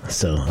OSHA.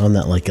 So I'm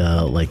not like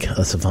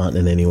a savant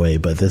in any way,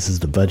 but this is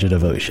the budget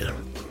of OSHA.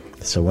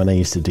 So when I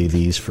used to do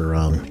these for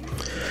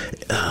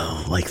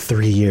like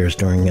 3 years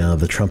during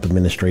the Trump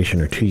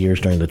administration, or 2 years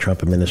during the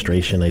Trump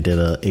administration, I did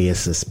a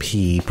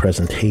ASSP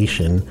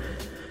presentation,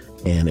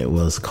 and it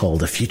was called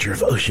The Future of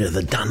OSHA,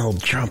 the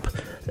Donald Trump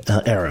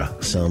era.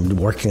 So I'm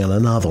working on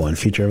another one,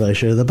 Future of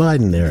OSHA, the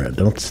Biden era.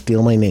 Don't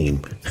steal my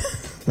name.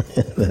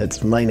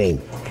 That's my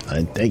name.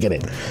 I take it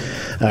in.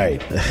 All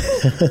right.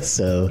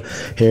 So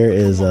here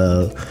is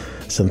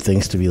some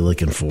things to be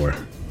looking for.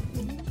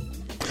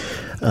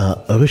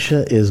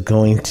 OSHA is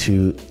going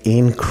to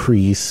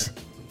increase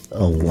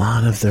a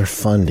lot of their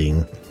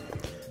funding.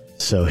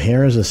 So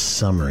here is a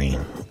summary,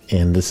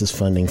 and this is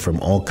funding from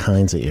all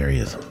kinds of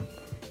areas.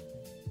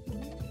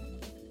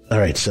 All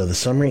right, so the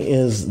summary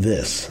is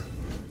this.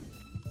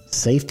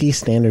 Safety,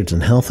 standards,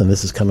 and health, and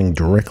this is coming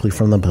directly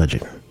from the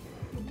budget.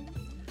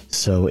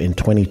 So in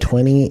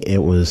 2020,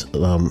 it was,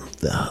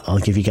 I'll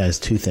give you guys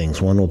two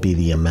things. One will be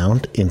the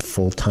amount in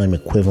full-time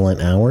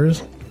equivalent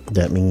hours.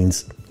 That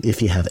means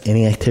if you have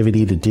any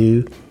activity to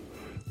do,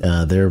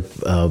 they're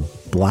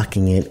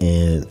blocking it.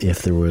 And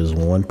if there was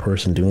one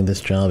person doing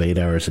this job 8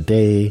 hours a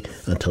day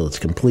until it's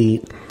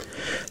complete,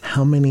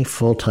 how many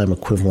full-time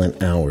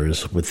equivalent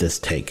hours would this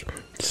take?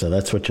 So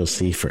that's what you'll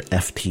see for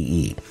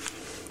FTE.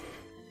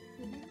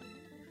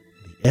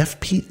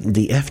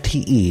 The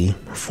FTE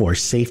for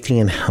safety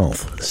and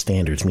health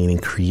standards, meaning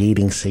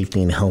creating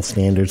safety and health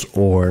standards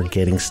or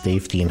getting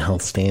safety and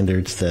health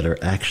standards that are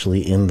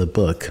actually in the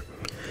book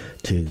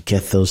to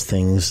get those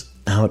things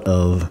out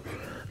of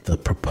the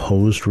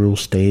proposed rule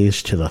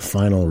stage to the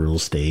final rule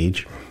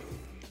stage.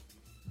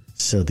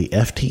 So the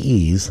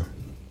FTEs,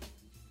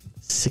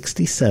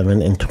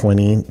 67 in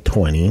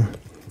 2020,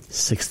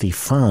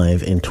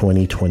 65 in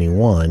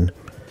 2021.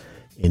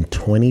 In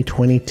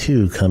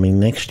 2022, coming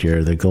next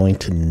year, they're going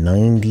to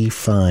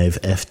 95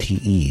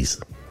 FTEs.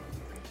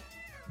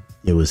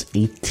 It was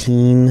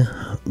 18,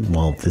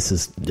 well, this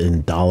is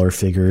in dollar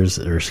figures,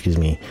 or excuse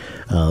me,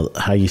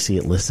 how you see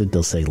it listed,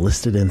 they'll say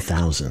listed in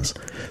thousands.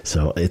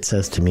 So it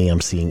says to me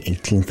I'm seeing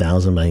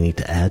 18,000, but I need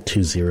to add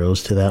 2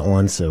 zeros to that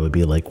one, so it would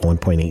be like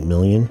 1.8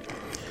 million.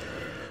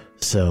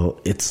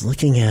 So it's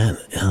looking at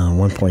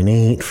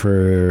 1.8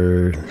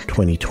 for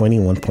 2020,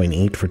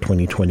 1.8 for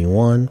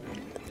 2021.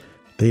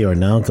 They are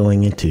now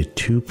going into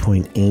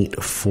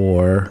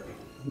 2.84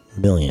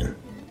 million.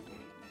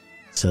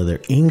 So they're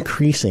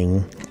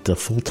increasing the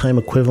full-time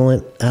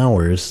equivalent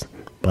hours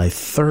by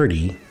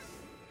 30.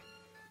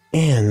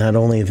 And not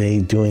only are they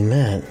doing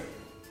that,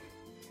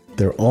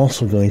 they're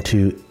also going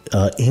to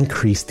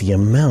increase the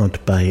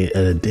amount by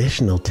an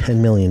additional $10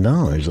 million,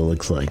 it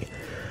looks like.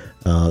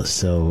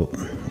 So,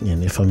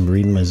 and if I'm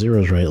reading my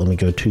zeros right, let me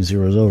go 2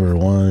 zeros over.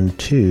 1,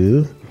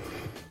 2.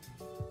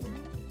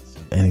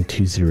 Adding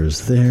 2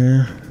 zeros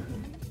there.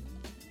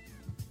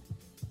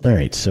 All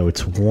right, so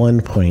it's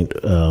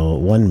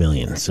 1.1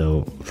 million.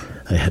 So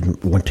I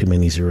had one too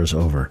many zeros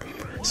over.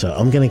 So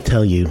I'm going to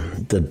tell you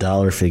the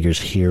dollar figures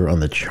here on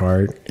the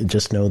chart.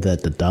 Just know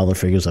that the dollar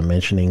figures I'm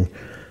mentioning,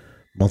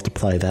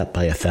 multiply that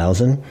by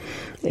 1,000,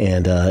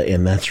 and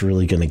that's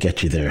really going to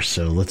get you there.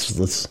 So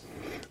let's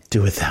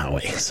do it that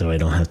way, so I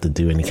don't have to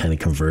do any kind of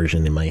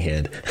conversion in my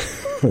head.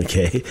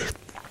 Okay.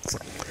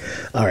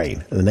 All right.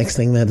 The next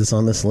thing that is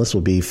on this list will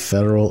be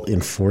federal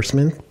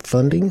enforcement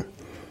funding.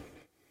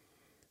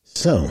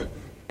 So,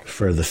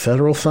 for the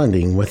federal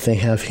funding, what they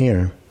have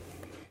here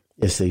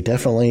is they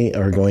definitely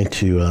are going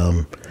to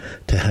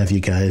have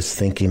you guys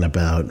thinking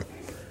about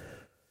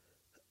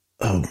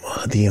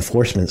the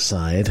enforcement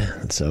side.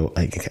 So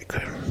I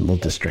got a little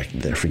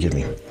distracted there, forgive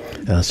me.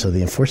 So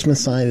the enforcement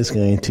side is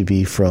going to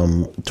be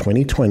from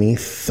 2020,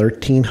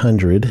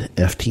 1,300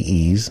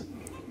 FTEs,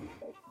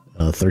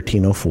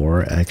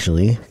 1,304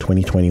 actually,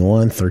 2021,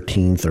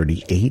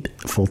 1,338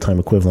 full-time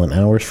equivalent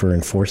hours for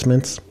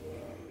enforcements.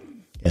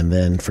 And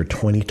then for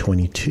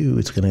 2022,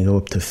 it's going to go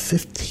up to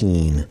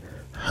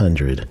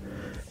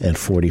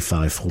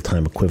 1,545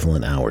 full-time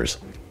equivalent hours.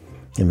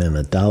 And then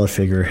the dollar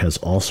figure has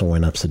also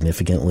went up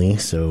significantly.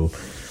 So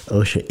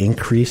OSHA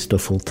increased the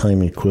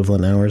full-time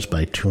equivalent hours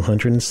by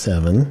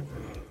 207.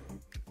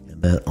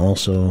 And then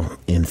also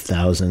in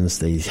thousands,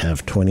 they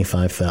have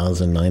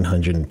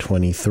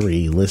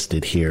 25,923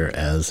 listed here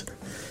as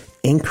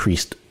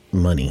increased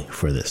money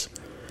for this.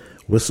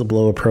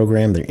 Whistleblower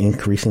program, they're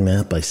increasing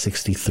that by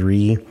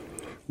 63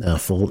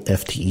 full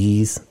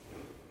FTEs.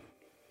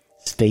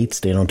 States,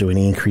 they don't do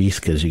any increase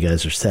because you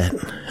guys are set.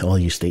 All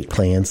you state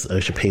plans,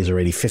 OSHA pays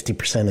already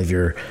 50% of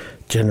your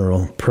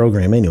general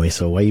program anyway,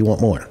 so why you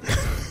want more?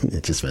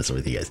 It just messing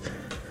with you guys.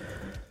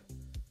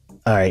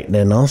 All right,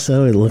 then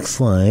also it looks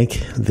like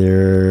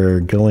they're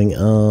going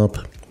up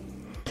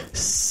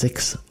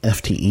 6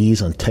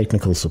 FTEs on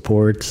technical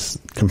supports,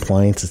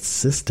 compliance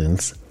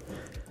assistance.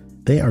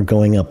 They are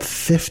going up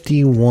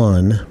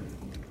 51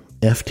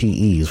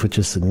 FTEs, which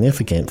is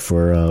significant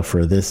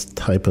for this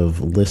type of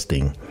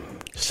listing.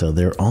 So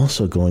they're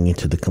also going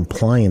into the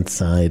compliance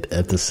side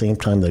at the same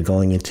time they're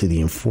going into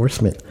the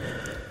enforcement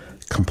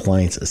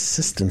compliance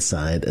assistance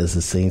side at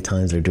the same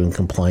time they're doing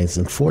compliance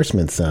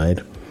enforcement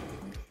side.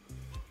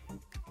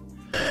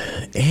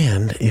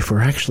 And if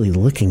we're actually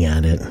looking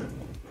at it,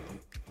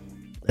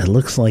 it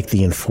looks like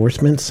the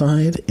enforcement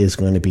side is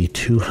going to be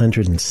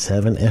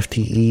 207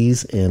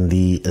 FTEs and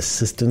the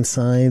assistance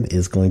side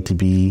is going to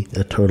be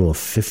a total of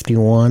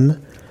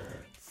 51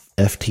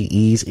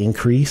 FTEs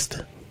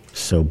increased.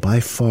 So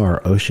by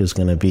far, OSHA is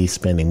going to be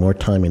spending more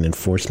time in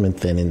enforcement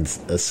than in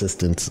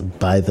assistance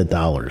by the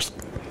dollars.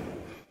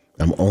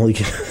 I'm only,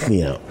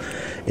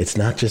 it's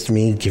not just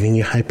me giving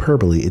you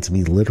hyperbole. It's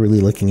me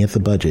literally looking at the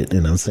budget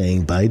and I'm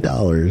saying by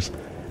dollars,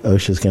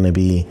 OSHA is going to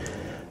be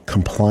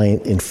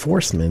compliant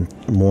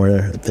enforcement more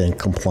than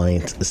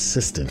compliant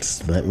assistance.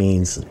 That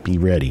means be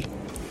ready.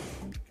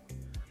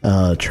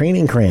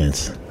 Training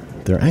grants,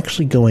 they're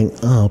actually going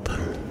up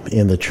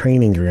in the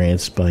training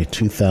grants by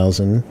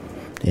 2,000.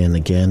 And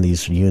again,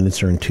 these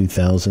units are in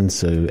 2,000,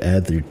 so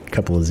add the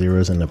couple of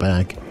zeros in the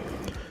back.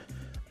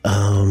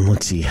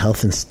 Let's see,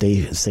 health and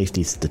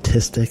safety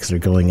statistics are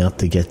going up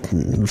to get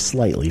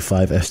slightly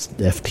 5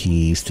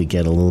 FTEs to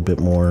get a little bit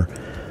more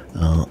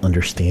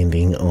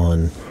understanding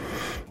on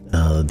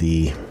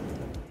the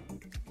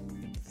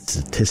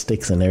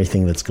statistics and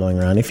everything that's going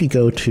around. If you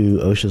go to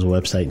OSHA's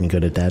website and you go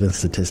to data and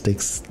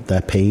statistics,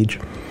 that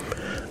page,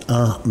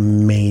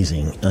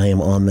 amazing. I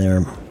am on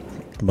there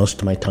most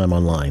of my time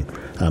online.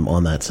 I'm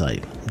on that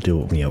site.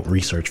 Do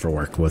research for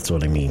work. That's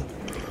what I mean.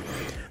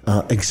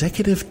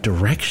 Executive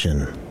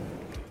direction.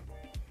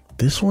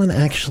 This one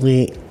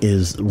actually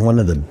is one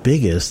of the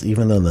biggest,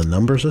 even though the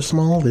numbers are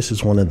small, this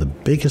is one of the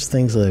biggest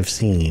things that I've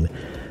seen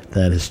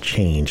that has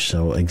changed.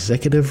 So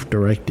executive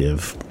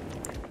directive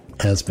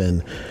has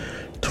been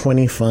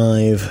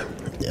 25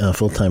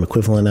 full-time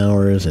equivalent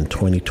hours in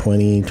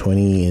 2020,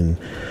 in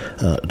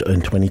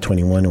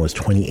 2021 it was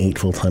 28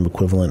 full-time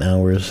equivalent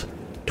hours.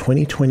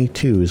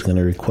 2022 is going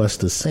to request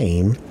the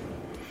same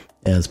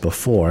as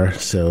before,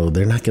 so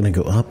they're not going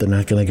to go up, they're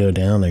not going to go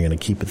down, they're going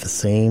to keep it the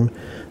same.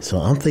 So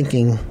I'm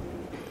thinking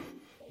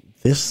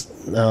this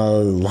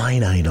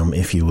line item,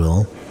 if you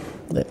will,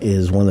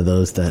 is one of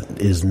those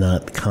that is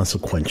not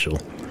consequential.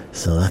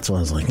 So that's why I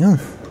was like, I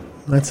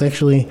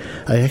actually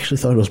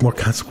thought it was more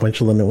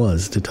consequential than it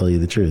was, to tell you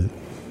the truth.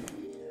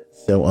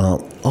 So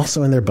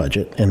also in their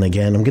budget, and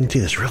again, I'm going to do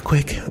this real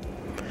quick,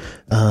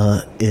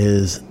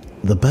 is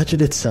the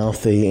budget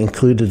itself. They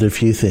included a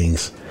few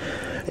things.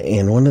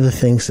 And one of the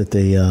things that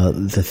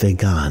they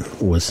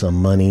got was some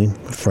money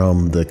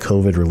from the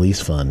COVID Release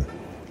Fund.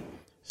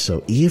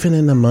 So even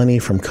in the money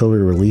from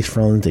COVID Release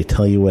Fund, they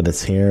tell you what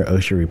it's here.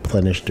 OSHA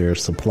replenished their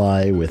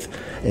supply with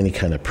any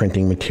kind of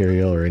printing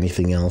material or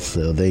anything else.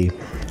 So they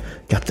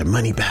got their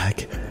money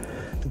back.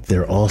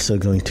 They're also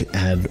going to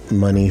add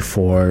money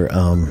for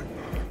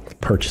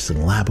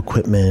purchasing lab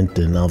equipment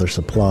and other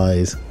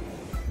supplies.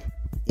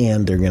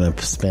 And they're going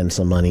to spend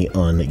some money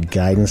on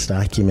guidance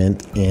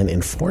document and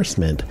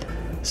enforcement.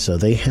 So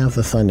they have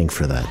the funding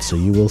for that. So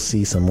you will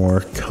see some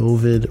more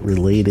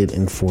COVID-related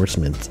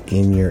enforcement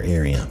in your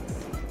area.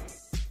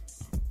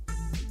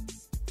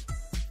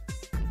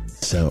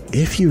 So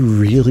if you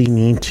really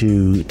need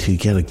to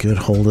get a good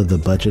hold of the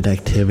budget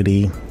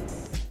activity,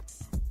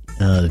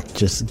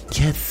 just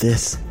get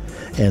this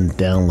and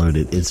download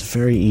it. It's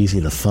very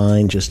easy to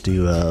find. Just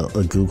do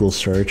a Google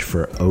search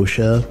for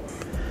OSHA.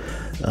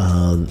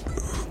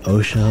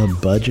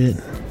 OSHA budget.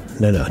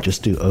 No,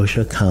 just do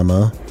OSHA,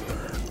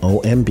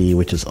 OMB,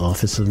 which is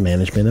Office of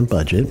Management and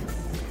Budget,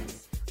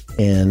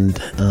 and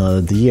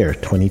the year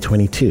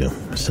 2022,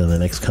 so the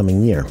next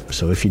coming year.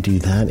 So if you do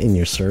that in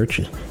your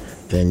search,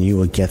 then you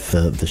will get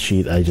the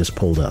sheet I just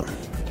pulled up.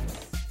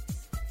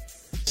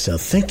 So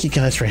thank you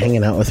guys for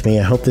hanging out with me.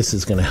 I hope this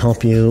is going to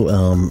help you.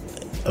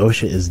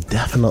 OSHA is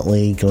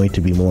definitely going to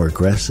be more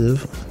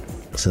aggressive,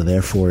 so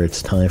therefore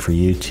it's time for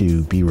you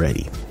to be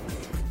ready.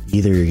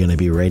 Either you're going to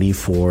be ready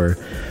for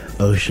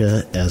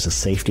OSHA as a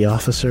safety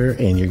officer,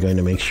 and you're going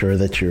to make sure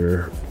that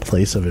your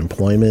place of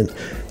employment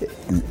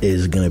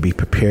is going to be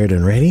prepared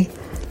and ready,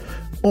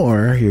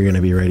 or you're going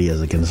to be ready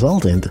as a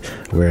consultant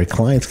where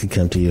clients could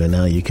come to you and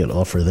now you could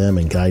offer them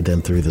and guide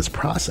them through this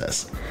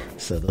process.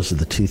 So those are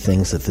the two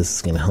things that this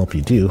is going to help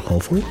you do,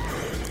 hopefully.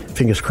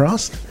 Fingers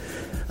crossed.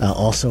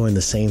 Also in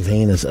the same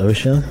vein as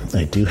OSHA,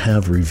 I do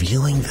have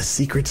Revealing the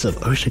Secrets of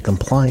OSHA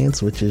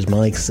Compliance, which is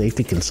my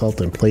safety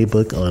consultant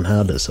playbook on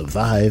how to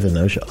survive an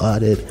OSHA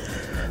audit.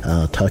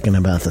 talking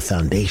about the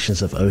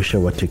foundations of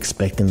OSHA, what to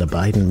expect in the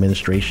Biden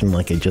administration,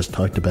 like I just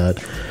talked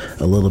about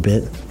a little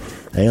bit.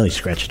 I only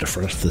scratched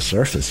the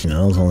surface, It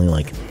was only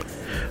like,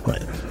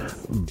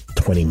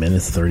 20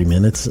 minutes, 30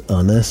 minutes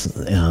on this.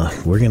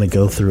 We're going to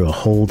go through a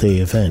whole day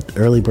event.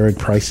 Early bird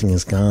pricing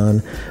is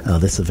gone.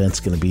 This event's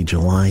going to be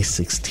July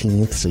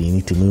 16th, so you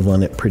need to move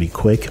on it pretty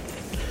quick.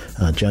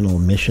 General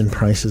admission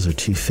prices are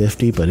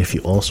 $250, but if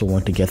you also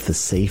want to get the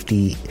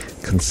Safety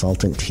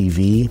Consultant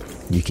TV,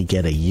 you could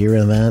get a year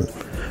of that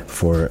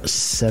for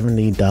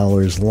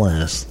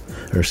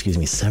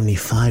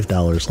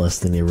 $75 less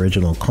than the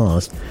original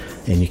cost,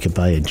 and you could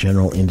buy a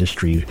general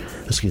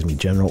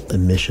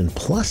admission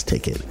plus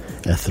ticket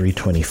at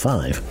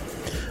 $325.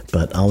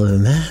 But other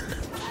than that,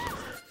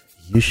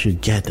 you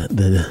should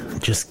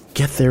just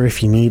get there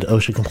if you need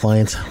OSHA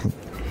compliance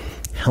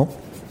help,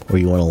 or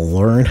you want to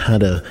learn how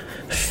to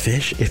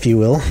fish, if you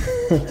will.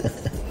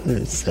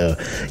 So,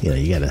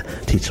 you got to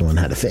teach someone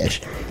how to fish.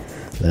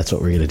 That's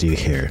what we're going to do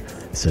here.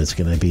 So it's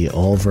going to be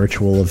all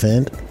virtual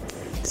event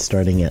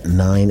starting at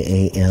 9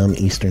 a.m.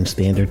 Eastern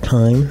Standard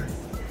Time,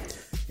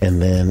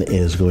 and then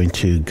is going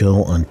to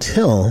go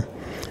until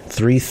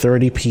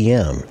 3:30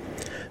 p.m.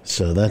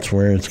 So that's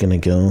where it's going to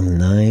go,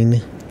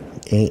 9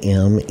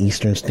 a.m.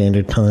 Eastern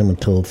Standard Time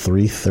until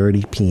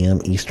 3:30 p.m.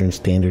 Eastern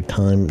Standard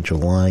Time,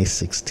 July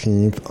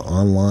 16th,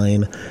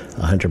 online,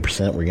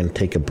 100%. We're going to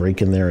take a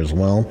break in there as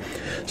well.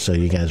 So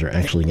you guys are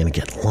actually going to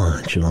get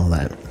lunch and all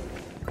that.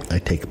 I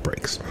take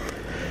breaks.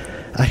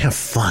 I have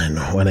fun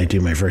when I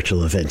do my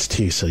virtual events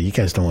too, so you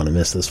guys don't want to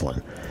miss this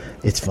one.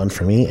 It's fun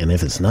for me, and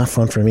if it's not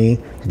fun for me,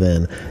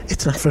 then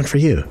it's not fun for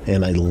you.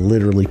 And I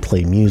literally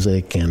play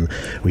music, and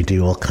we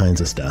do all kinds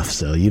of stuff,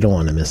 so you don't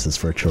want to miss this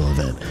virtual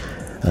event.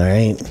 All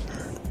right?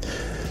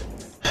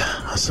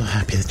 I'm so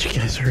happy that you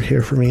guys are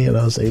here for me, and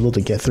I was able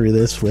to get through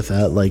this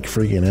without,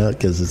 freaking out,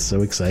 because it's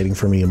so exciting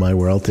for me in my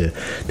world to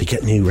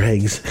get new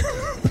regs.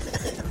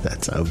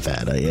 That's how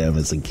bad I am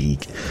as a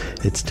geek.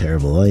 It's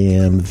terrible. I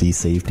am the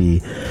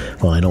safety.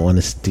 Well, I don't want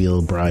to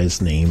steal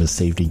Bry's name as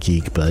safety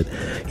geek, but,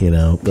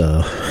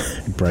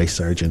 Bryce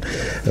Sargent.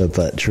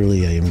 But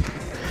truly, I am.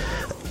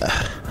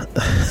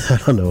 I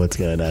don't know what's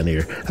going on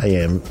here. I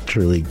am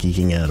truly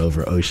geeking out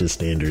over OSHA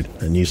standard,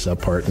 a new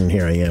subpart, and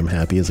here I am,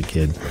 happy as a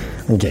kid.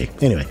 Okay,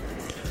 anyway.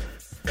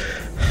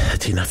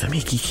 That's enough of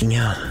me geeking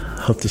out.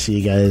 Hope to see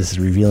you guys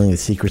revealing the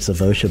secrets of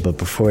OSHA, but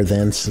before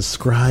then,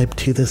 subscribe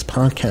to this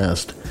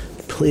podcast.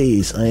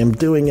 Please, I am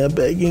doing a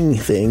begging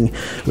thing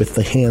with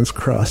the hands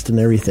crossed and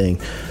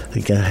everything.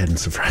 Go ahead and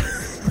subscribe.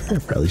 I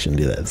probably shouldn't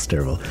do that. It's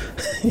terrible.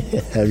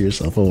 Have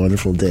yourself a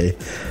wonderful day.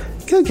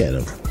 Go get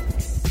them.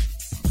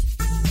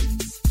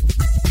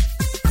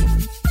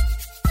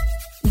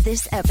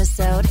 This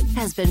episode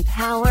has been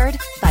powered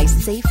by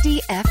Safety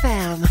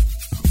FM.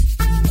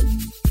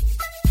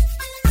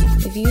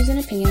 The views and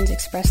opinions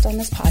expressed on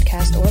this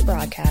podcast or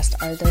broadcast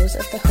are those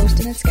of the host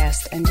and its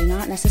guest and do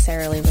not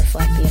necessarily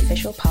reflect the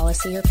official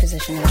policy or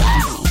position of the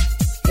company.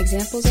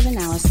 Examples of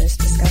analysis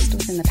discussed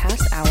within the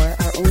past hour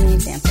are only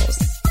examples.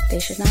 They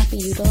should not be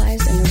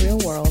utilized in the real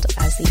world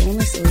as the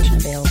only solution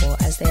available,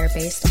 as they are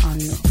based on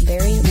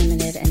very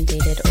limited and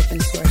dated open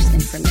source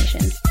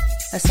information.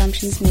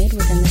 Assumptions made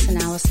within this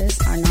analysis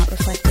are not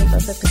reflective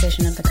of the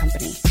position of the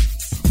company.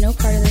 No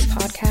part of this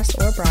podcast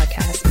or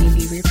broadcast may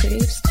be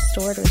reproduced,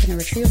 stored within a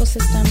retrieval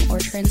system, or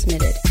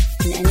transmitted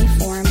in any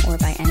form or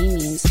by any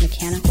means,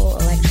 mechanical,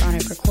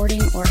 electronic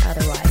recording, or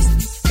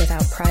otherwise,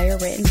 without prior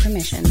written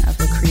permission of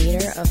the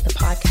creator of the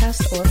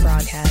podcast or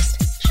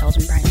broadcast,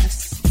 Sheldon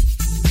Primus.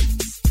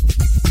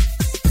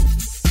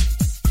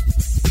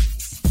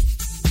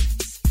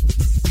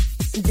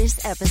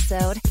 This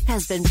episode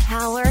has been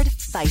powered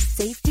by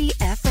Safety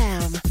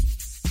FM.